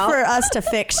right now. You're trying for us to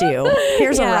fix you.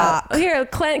 Here's a rock. Here,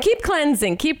 keep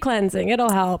cleansing. Keep cleansing.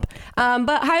 It'll help.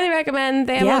 But highly recommend.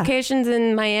 They have locations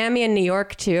in Miami and New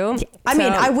York too. I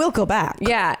mean, I will go back.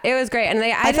 Yeah, it was great. And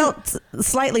I felt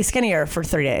slightly skinnier for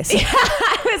 3 days. Yeah,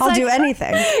 I'll do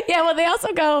anything. Yeah, well, they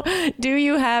also go, do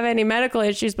you have any medical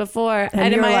issues before?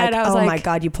 And in my head, I was like, oh my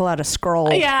God, you pull out a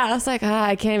scroll. Yeah, I was like,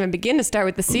 I can't even begin to start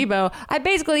with the SIBO. I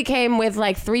basically came with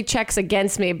like 3 checks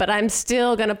against me, but I'm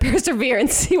still going to persevere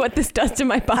and see what this does to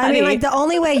my body. I mean, like the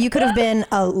only way you could have been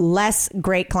a less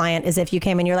great client is if you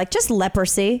came and you're like, just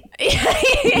leprosy.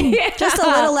 Just a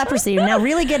little leprosy. Now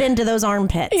really get into those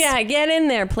armpits. Yeah, get in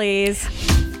there, please.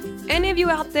 Any of you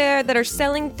out there that are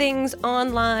selling things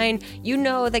online, you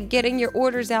know that getting your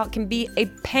orders out can be a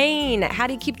pain. How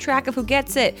do you keep track of who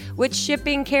gets it? Which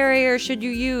shipping carrier should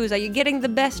you use? Are you getting the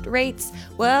best rates?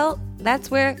 Well,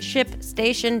 that's where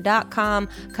ShipStation.com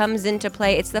comes into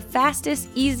play. It's the fastest,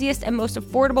 easiest, and most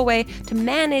affordable way to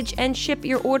manage and ship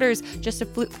your orders. Just a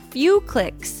few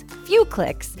clicks,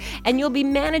 and you'll be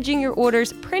managing your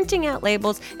orders, printing out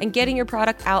labels, and getting your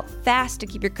product out fast to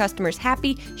keep your customers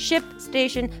happy.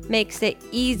 ShipStation makes it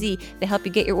easy. They help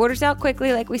you get your orders out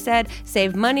quickly, like we said,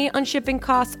 save money on shipping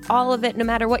costs, all of it, no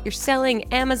matter what you're selling,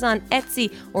 Amazon,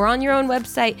 Etsy, or on your own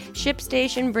website.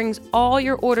 ShipStation brings all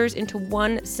your orders into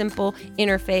one simple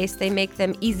interface. They make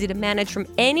them easy to manage from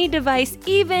any device,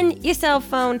 even your cell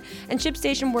phone. And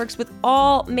ShipStation works with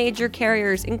all major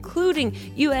carriers, including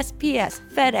USPS,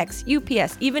 FedEx,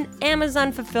 UPS, even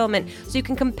Amazon Fulfillment, so you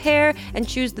can compare and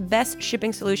choose the best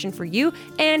shipping solution for you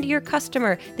and your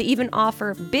customer. They even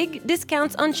offer big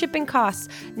discounts on shipping costs.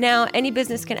 Now, any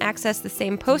business can access the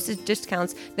same postage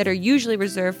discounts that are usually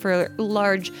reserved for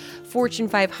large Fortune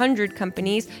 500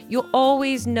 companies. You'll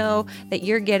always know that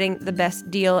you're getting the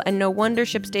best deal, and no wonder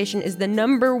ShipStation is the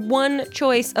 #1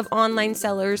 choice of online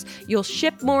sellers. You'll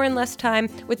ship more in less time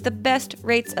with the best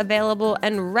rates available.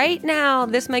 And right now,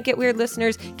 this might get weird,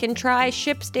 listeners can try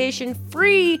ShipStation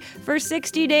free for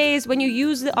 60 days when you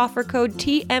use the offer code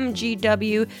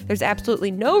TMGW. There's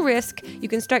absolutely no risk. You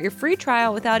can start your free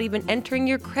trial without even entering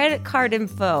your credit card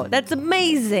info. That's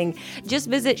amazing. Just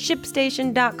visit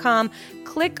ShipStation.com,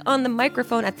 click on the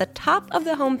microphone at the top of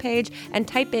the homepage and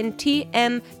type in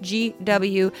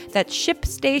TMGW. That's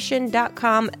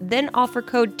ShipStation.com. Then offer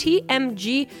code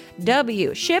TMGW.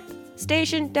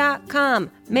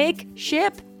 ShipStation.com. Make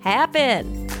ship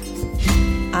happen.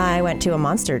 I went to a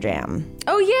Monster Jam.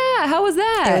 Oh yeah, how was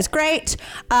that? It was great.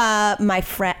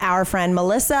 Our friend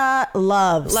Melissa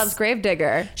loves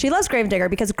Gravedigger. She loves Gravedigger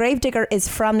because Gravedigger is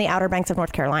from the Outer Banks of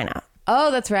North Carolina.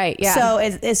 Oh, that's right. Yeah. So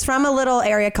it's from a little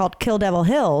area called Kill Devil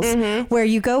Hills, where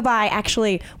you go by.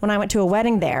 Actually, when I went to a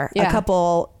wedding there a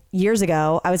couple years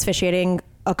ago, I was officiating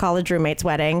a college roommate's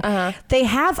wedding. They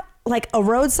have like a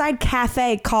roadside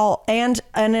cafe and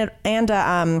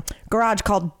a garage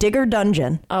called Digger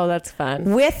Dungeon. Oh, that's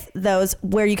fun. With those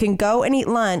where you can go and eat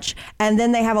lunch, and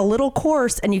then they have a little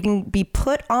course and you can be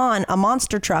put on a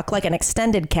monster truck, like an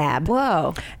extended cab.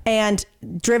 Whoa. And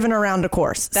driven around a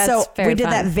course. That's we did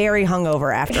fun. that very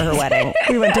hungover after her wedding.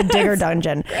 We went to Digger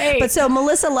Dungeon. Great. But so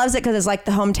Melissa loves it because it's like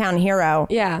the hometown hero.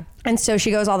 Yeah. And so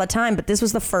she goes all the time, but this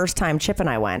was the first time Chip and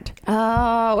I went.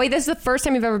 Oh, wait, this is the first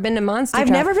time you've ever been to Monster I've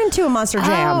Truck. never been to a Monster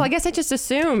Jam. Oh, I guess I just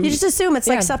assumed. You just assume it's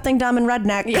like something dumb and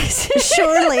redneck. Yes.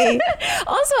 Surely.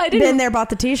 Also, I didn't. Been there, bought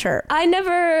the t-shirt.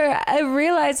 I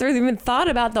realized or even thought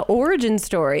about the origin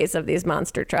stories of these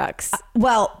monster trucks.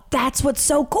 Well, that's what's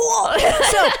so cool.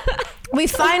 So we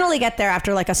finally get there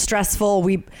after like a stressful,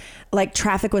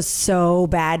 traffic was so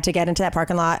bad to get into that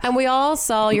parking lot. And we all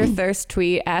saw your thirst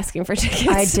tweet asking for tickets.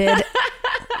 I did.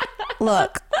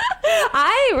 Look,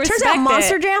 I respect turns out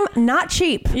Monster it. Jam, not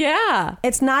cheap. Yeah.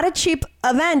 It's not a cheap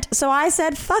event. So I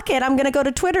said, fuck it. I'm going to go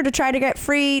to Twitter to try to get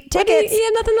free tickets. You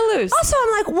had nothing to lose. Also,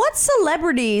 I'm like, what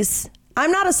celebrities?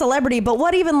 I'm not a celebrity, but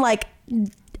what even like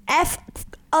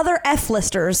other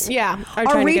F-listers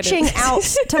are reaching out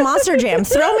to Monster Jam?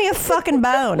 Throw me a fucking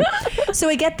bone. So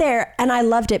we get there and I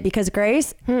loved it because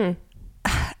Grace,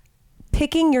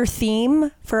 picking your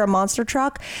theme for a monster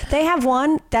truck, they have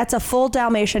one that's a full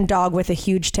Dalmatian dog with a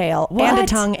huge tail and a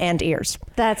tongue and ears.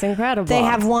 That's incredible. They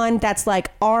have one that's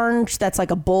like orange, that's like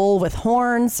a bull with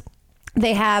horns.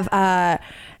 They have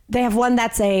one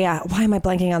that's a why am I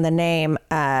blanking on the name,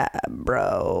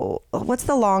 bro? What's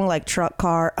the long like truck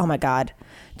car? Oh my god,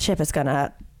 Chip is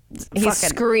gonna. He's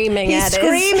screaming at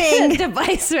his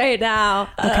device right now.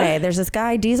 Okay, there's this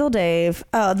guy, Diesel Dave.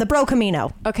 Oh, the Bro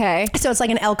Camino. Okay. So it's like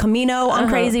an El Camino on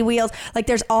crazy wheels. Like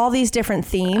there's all these different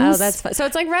themes. Oh, that's fun. So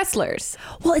it's like wrestlers.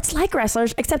 Well, it's like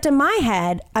wrestlers, except in my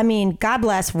head, I mean, God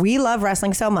bless, we love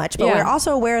wrestling so much, but we're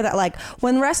also aware that like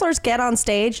when wrestlers get on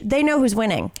stage, they know who's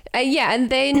winning. Yeah, and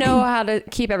they know how to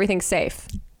keep everything safe.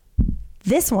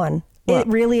 This one, it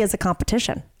really is a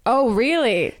competition. Oh,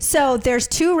 really? So there's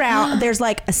 2 rounds. There's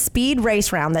like a speed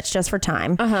race round that's just for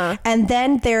time. And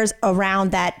then there's a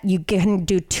round that you can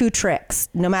do 2 tricks,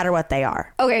 no matter what they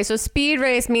are. Okay, so speed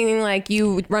race meaning like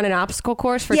you run an obstacle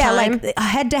course for time? Yeah, like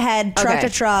head to head, truck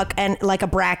to truck, and like a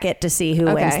bracket to see who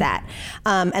wins that.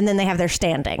 And then they have their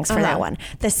standings for that one.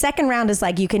 The second round is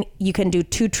like you can do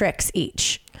 2 tricks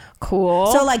each. Cool.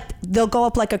 So like they'll go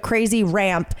up like a crazy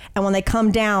ramp, and when they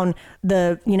come down,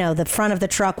 the front of the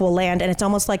truck will land, and it's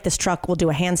almost like this truck will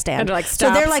do a handstand. And like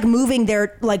so they're like moving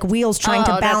their like wheels trying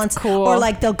to balance, that's cool. or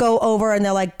like they'll go over and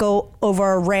they'll like go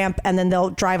over a ramp and then they'll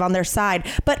drive on their side.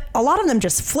 But a lot of them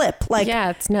just flip. Like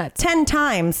it's nuts. 10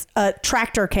 times a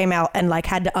tractor came out and like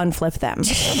had to unflip them.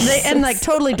 And like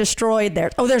totally destroyed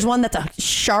their. Oh, there's one that's a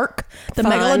shark, the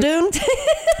Megalodon.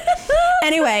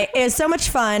 Anyway, it's so much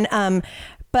fun.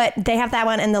 But they have that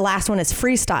one, and the last one is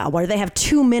freestyle, where they have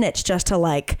 2 minutes just to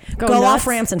like go off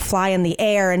ramps and fly in the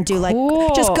air and do like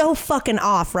just go fucking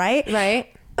off, right?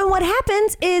 Right. And what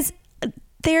happens is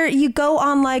there you go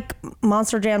on like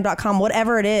monsterjam.com,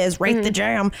 whatever it is, rate the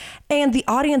jam, and the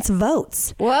audience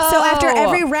votes. Whoa. So after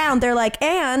every round, they're like,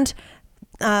 and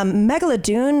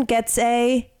Megalodon gets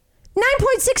a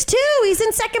 9.62. He's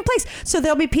in second place. So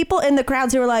there'll be people in the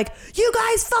crowds who are like, you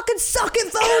guys fucking suck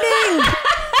at voting.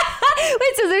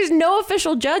 Wait, so there's no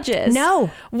official judges?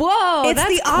 No. Whoa, it's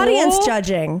the audience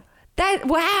judging.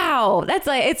 That's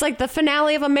like, it's like the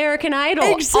finale of American Idol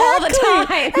all the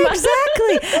time.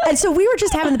 Exactly. And so we were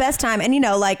just having the best time. And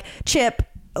like Chip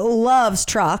loves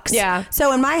trucks. Yeah.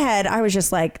 So in my head, I was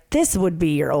just like, this would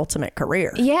be your ultimate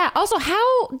career. Yeah. Also,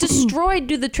 how destroyed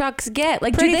do the trucks get?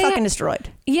 Like, pretty fucking destroyed.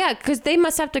 Yeah, because they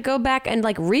must have to go back and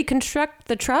like reconstruct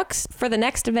the trucks for the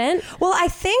next event. Well, I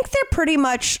think they're pretty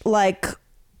much like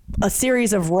a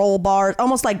series of roll bars,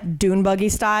 almost like dune buggy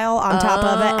style on top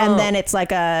of it. And then it's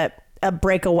like a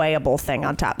breakawayable thing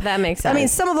on top. That makes sense. I mean,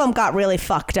 some of them got really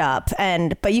fucked up,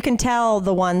 but you can tell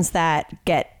the ones that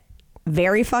get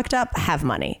very fucked up have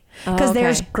money. Because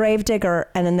there's Gravedigger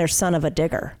and then there's Son of a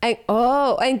Digger. And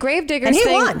Gravedigger. And he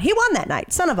won. He won that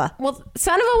night. Son of a. Well,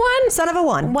 Son of a one? Son of a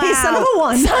one. Wow. He's Son of a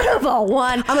one. Son of a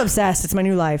one. I'm obsessed. It's my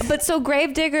new life. But so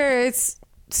Gravedigger's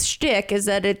shtick is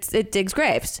that it digs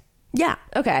graves. Yeah.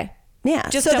 Okay. Yeah.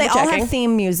 Just so they all double-checking. have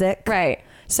theme music. Right.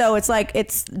 So it's like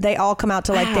they all come out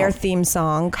to like their theme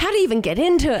song. How do you even get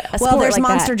into a sport Well, there's like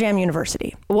Monster that? Jam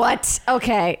University. What?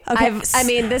 Okay. I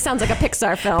mean, this sounds like a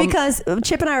Pixar film. Because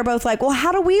Chip and I are both like, well,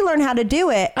 how do we learn how to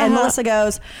do it? And Melissa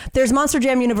goes, there's Monster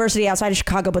Jam University outside of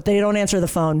Chicago, but they don't answer the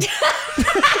phone.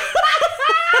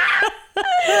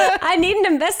 I need an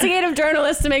investigative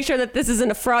journalist to make sure that this isn't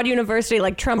a fraud university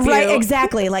like Trump. Right,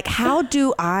 exactly. Like, how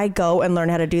do I go and learn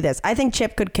how to do this? I think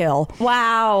Chip could kill.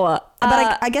 Wow.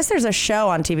 But I guess there's a show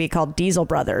on TV called Diesel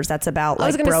Brothers that's about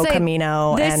like Bro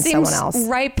Camino and someone else. This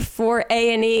seems ripe for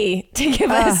A&E to give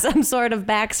us some sort of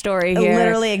backstory here.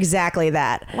 Literally exactly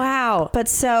that. Wow. But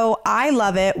so I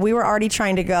love it. We were already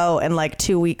trying to go in like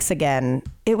 2 weeks again.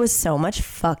 It was so much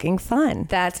fucking fun.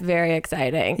 That's very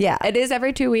exciting. Yeah. It is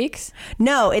every 2 weeks?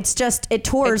 No, it's just, it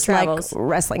tours like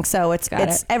wrestling. So it's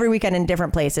every weekend in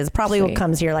different places. Probably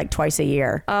comes here like twice a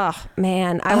year. Oh,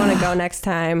 man. I want to go next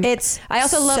time. I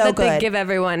also love that they give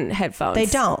everyone headphones. They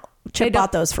don't. Chip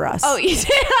bought those for us. Oh, you did?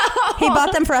 He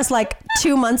bought them for us like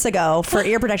 2 months ago for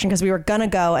ear protection because we were going to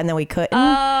go and then we couldn't.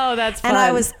 Oh, that's fun.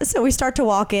 And so we start to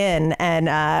walk in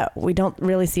and we don't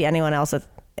really see anyone else with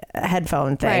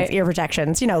headphone things, ear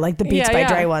protections, like the Beats by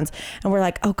Dre ones. And we're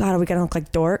like, oh God, are we going to look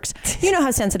like dorks? You know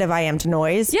how sensitive I am to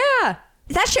noise. Yeah.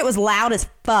 That shit was loud as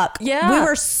fuck. Yeah. We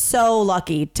were so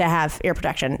lucky to have ear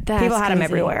protection. That's People had them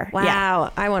crazy. everywhere. Wow. Yeah.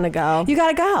 I want to go. You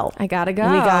got to go. I got to go.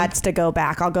 We got to go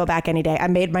back. I'll go back any day. I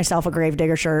made myself a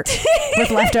Gravedigger shirt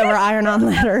with leftover iron-on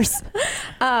letters.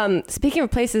 Speaking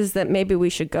of places that maybe we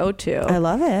should go to. I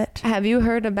love it. Have you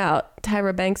heard about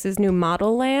Tyra Banks' new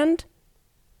model land?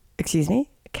 Excuse me?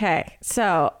 Okay.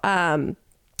 So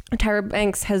Tyra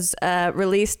Banks has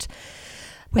released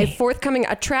a forthcoming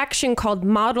attraction called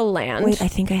Model Land. Wait, I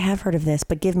think I have heard of this,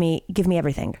 but give me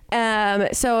everything.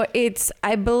 So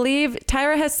I believe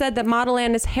Tyra has said that Model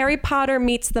Land is Harry Potter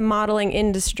meets the modeling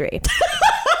industry.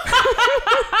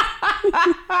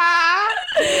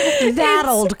 That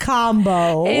old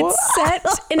combo. It's set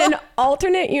in an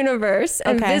alternate universe,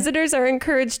 and visitors are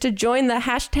encouraged to join the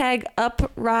hashtag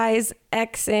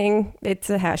UpriseXing. It's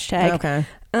a hashtag.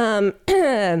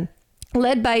 Okay.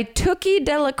 Led by Tookie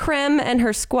de la Creme and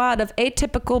her squad of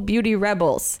atypical beauty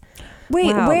rebels.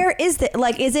 Wait, where is that?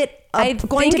 Like, is it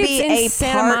going to be a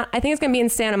part? I think it's going to be in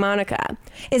Santa Monica.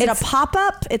 Is it a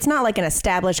pop-up? It's not like an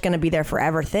established, going to be there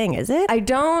forever thing, is it?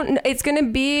 It's going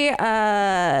to be,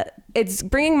 it's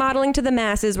bringing modeling to the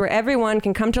masses where everyone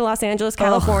can come to Los Angeles,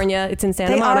 California. It's in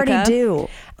Santa Monica. They already do.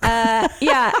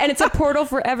 Yeah, and it's a portal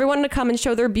for everyone to come and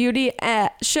show their beauty,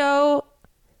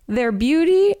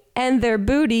 and their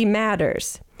booty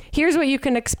matters. Here's what you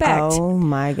can expect. Oh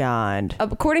my God.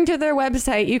 According to their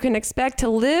website, you can expect to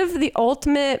live the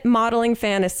ultimate modeling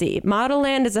fantasy. Model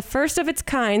Land is a first of its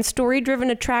kind, story-driven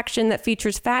attraction that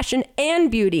features fashion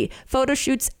and beauty, photo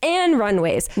shoots and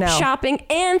runways, shopping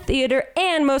and theater,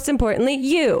 and most importantly,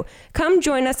 you. Come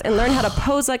join us and learn how to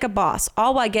pose like a boss,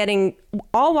 all while getting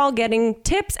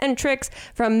tips and tricks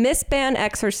from Miss Ban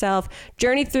X herself.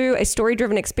 Journey through a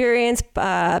story-driven experience,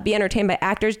 be entertained by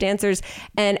actors, dancers,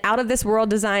 and out-of-this-world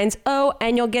designs. Oh,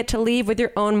 and you'll get to leave with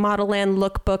your own Model Land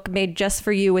lookbook made just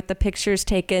for you with the pictures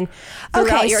taken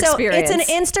throughout your experience. It's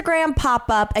an Instagram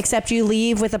pop-up, except you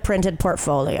leave with a printed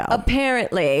portfolio.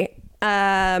 Apparently.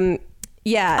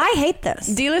 Yeah. I hate this.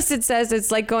 Delisted says it's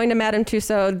like going to Madame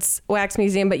Tussauds wax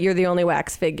museum, but you're the only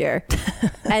wax figure.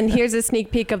 And here's a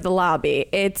sneak peek of the lobby.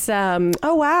 It's oh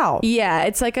wow. Yeah,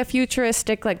 it's like a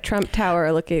futuristic like Trump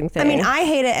Tower looking thing. I mean, I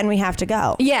hate it and we have to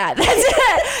go. Yeah,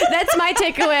 that's my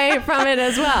takeaway from it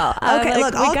as well. Okay,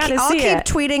 look, I'll keep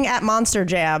tweeting at Monster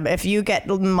Jam if you get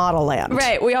Model Land.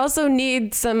 Right. We also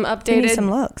need some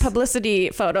updated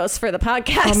publicity photos for the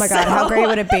podcast. Oh my God, how great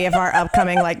would it be if our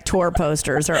upcoming like tour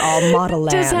posters are all Model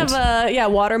Land? Just have a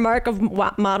watermark of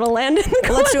Model Land in the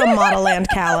corner. Let's do a Model Land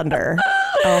calendar.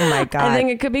 Oh my God. I think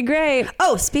it could be great.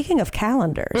 Oh, speaking of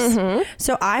calendars.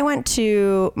 So I went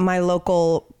to my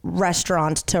local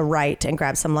restaurant to write and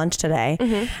grab some lunch today.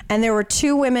 And there were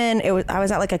two women. I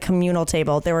was at like a communal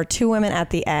table. There were two women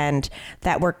at the end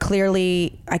that were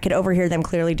clearly, I could overhear them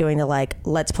clearly doing the like,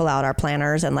 let's pull out our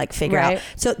planners and like figure out.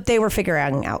 So they were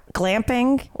figuring out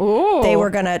glamping. Ooh. They were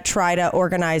going to try to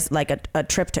organize like a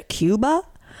trip to Cuba.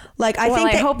 Like,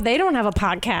 I hope they don't have a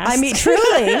podcast. I mean,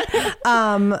 truly,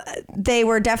 they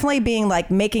were definitely being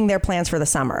like making their plans for the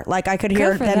summer. Like, I could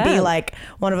hear them be like,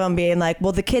 one of them being like,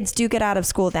 well, the kids do get out of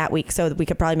school that week, so we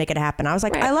could probably make it happen. I was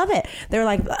like, I love it. They were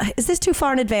like, is this too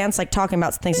far in advance? Like, talking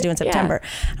about things to do in September.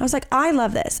 I was like, I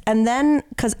love this. And then,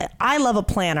 because I love a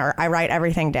planner, I write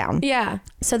everything down. Yeah.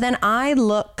 So then I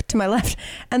look to my left,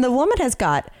 and the woman has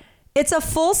got, it's a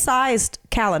full-sized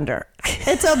calendar.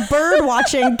 It's a bird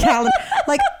watching calendar.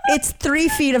 Like, it's 3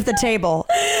 feet of the table.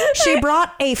 She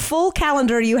brought a full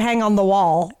calendar you hang on the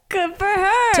wall. Good for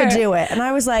her. To do it. And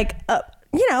I was like, kudos.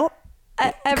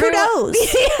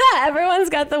 Yeah, everyone's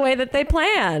got the way that they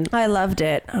plan. I loved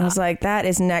it. I was like, that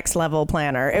is next level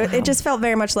planner. It just felt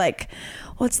very much like,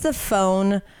 what's the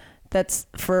phone that's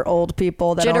for old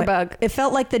people? Jitterbug. It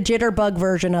felt like the Jitterbug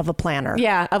version of a planner.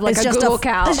 Yeah, of like a Google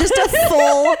Cal. It's just a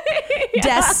full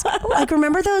desk. Like,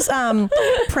 remember those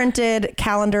printed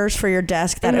calendars for your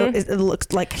desk that it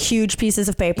looks like huge pieces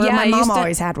of paper? Yeah, my mom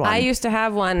always had one. I used to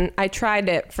have one. I tried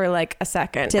it for like a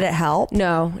second. Did it help?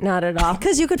 No, not at all.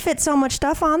 Because you could fit so much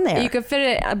stuff on there. You could fit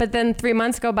it, but then 3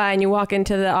 months go by and you walk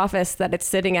into the office that it's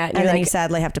sitting at. And then you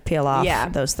sadly have to peel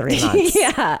off those 3 months.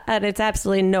 Yeah, and it's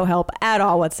absolutely no help at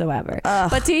all whatsoever.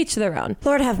 But to each their own.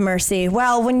 Lord have mercy.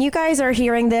 Well, when you guys are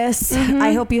hearing this,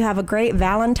 I hope you have a great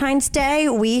Valentine's Day.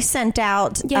 We sent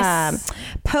out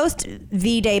post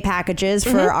V-Day packages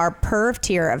for our Perv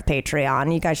tier of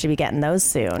Patreon. You guys should be getting those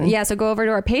soon. Yeah, so go over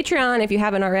to our Patreon if you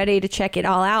haven't already to check it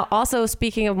all out. Also,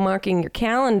 speaking of marking your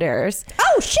calendars.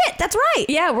 Oh, shit, that's right.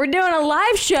 Yeah, we're doing a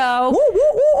live show. Woo, woo,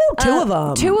 woo, woo.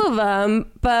 Two of them.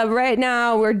 But right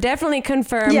now, we're definitely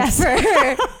confirmed for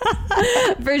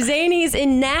Zanies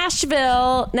in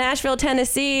Nashville,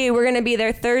 Tennessee. We're going to be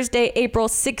there Thursday, April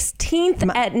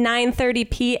 16th at 9:30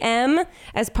 p.m.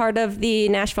 as part of the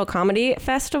Nashville Comedy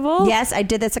Festival. Yes, I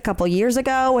did this a couple years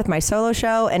ago with my solo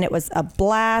show, and it was a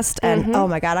blast. And oh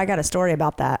my God, I got a story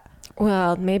about that.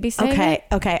 Well, maybe save it.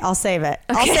 Okay, I'll save it.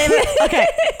 I'll save it. Okay,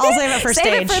 I'll save it for stage.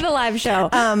 Save it for the live show.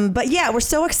 But yeah, we're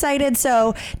so excited.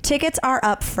 So tickets are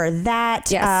up for that.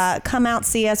 Yes. Come out,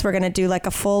 see us. We're going to do like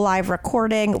a full live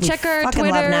recording. Check our fucking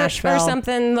Twitter love Nashville or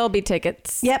something. There'll be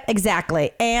tickets. Yep,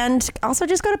 exactly. And also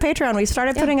just go to Patreon. We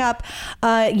started putting up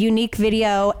a unique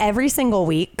video every single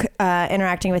week,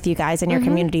 interacting with you guys in your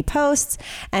community posts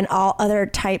and all other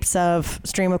types of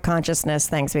stream of consciousness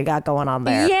things we got going on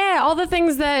there. Yeah, all the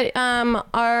things that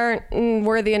aren't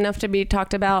worthy enough to be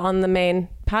talked about on the main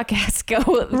podcast get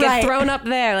thrown up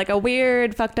there like a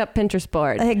weird fucked up Pinterest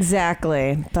board.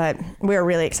 Exactly. But we're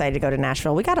really excited to go to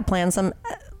Nashville. We got to plan some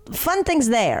fun things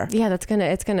there. Yeah, it's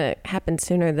gonna happen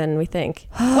sooner than we think.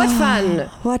 What fun.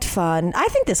 What fun. I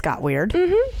think this got weird.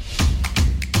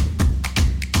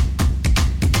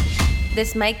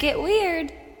 This might get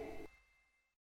weird.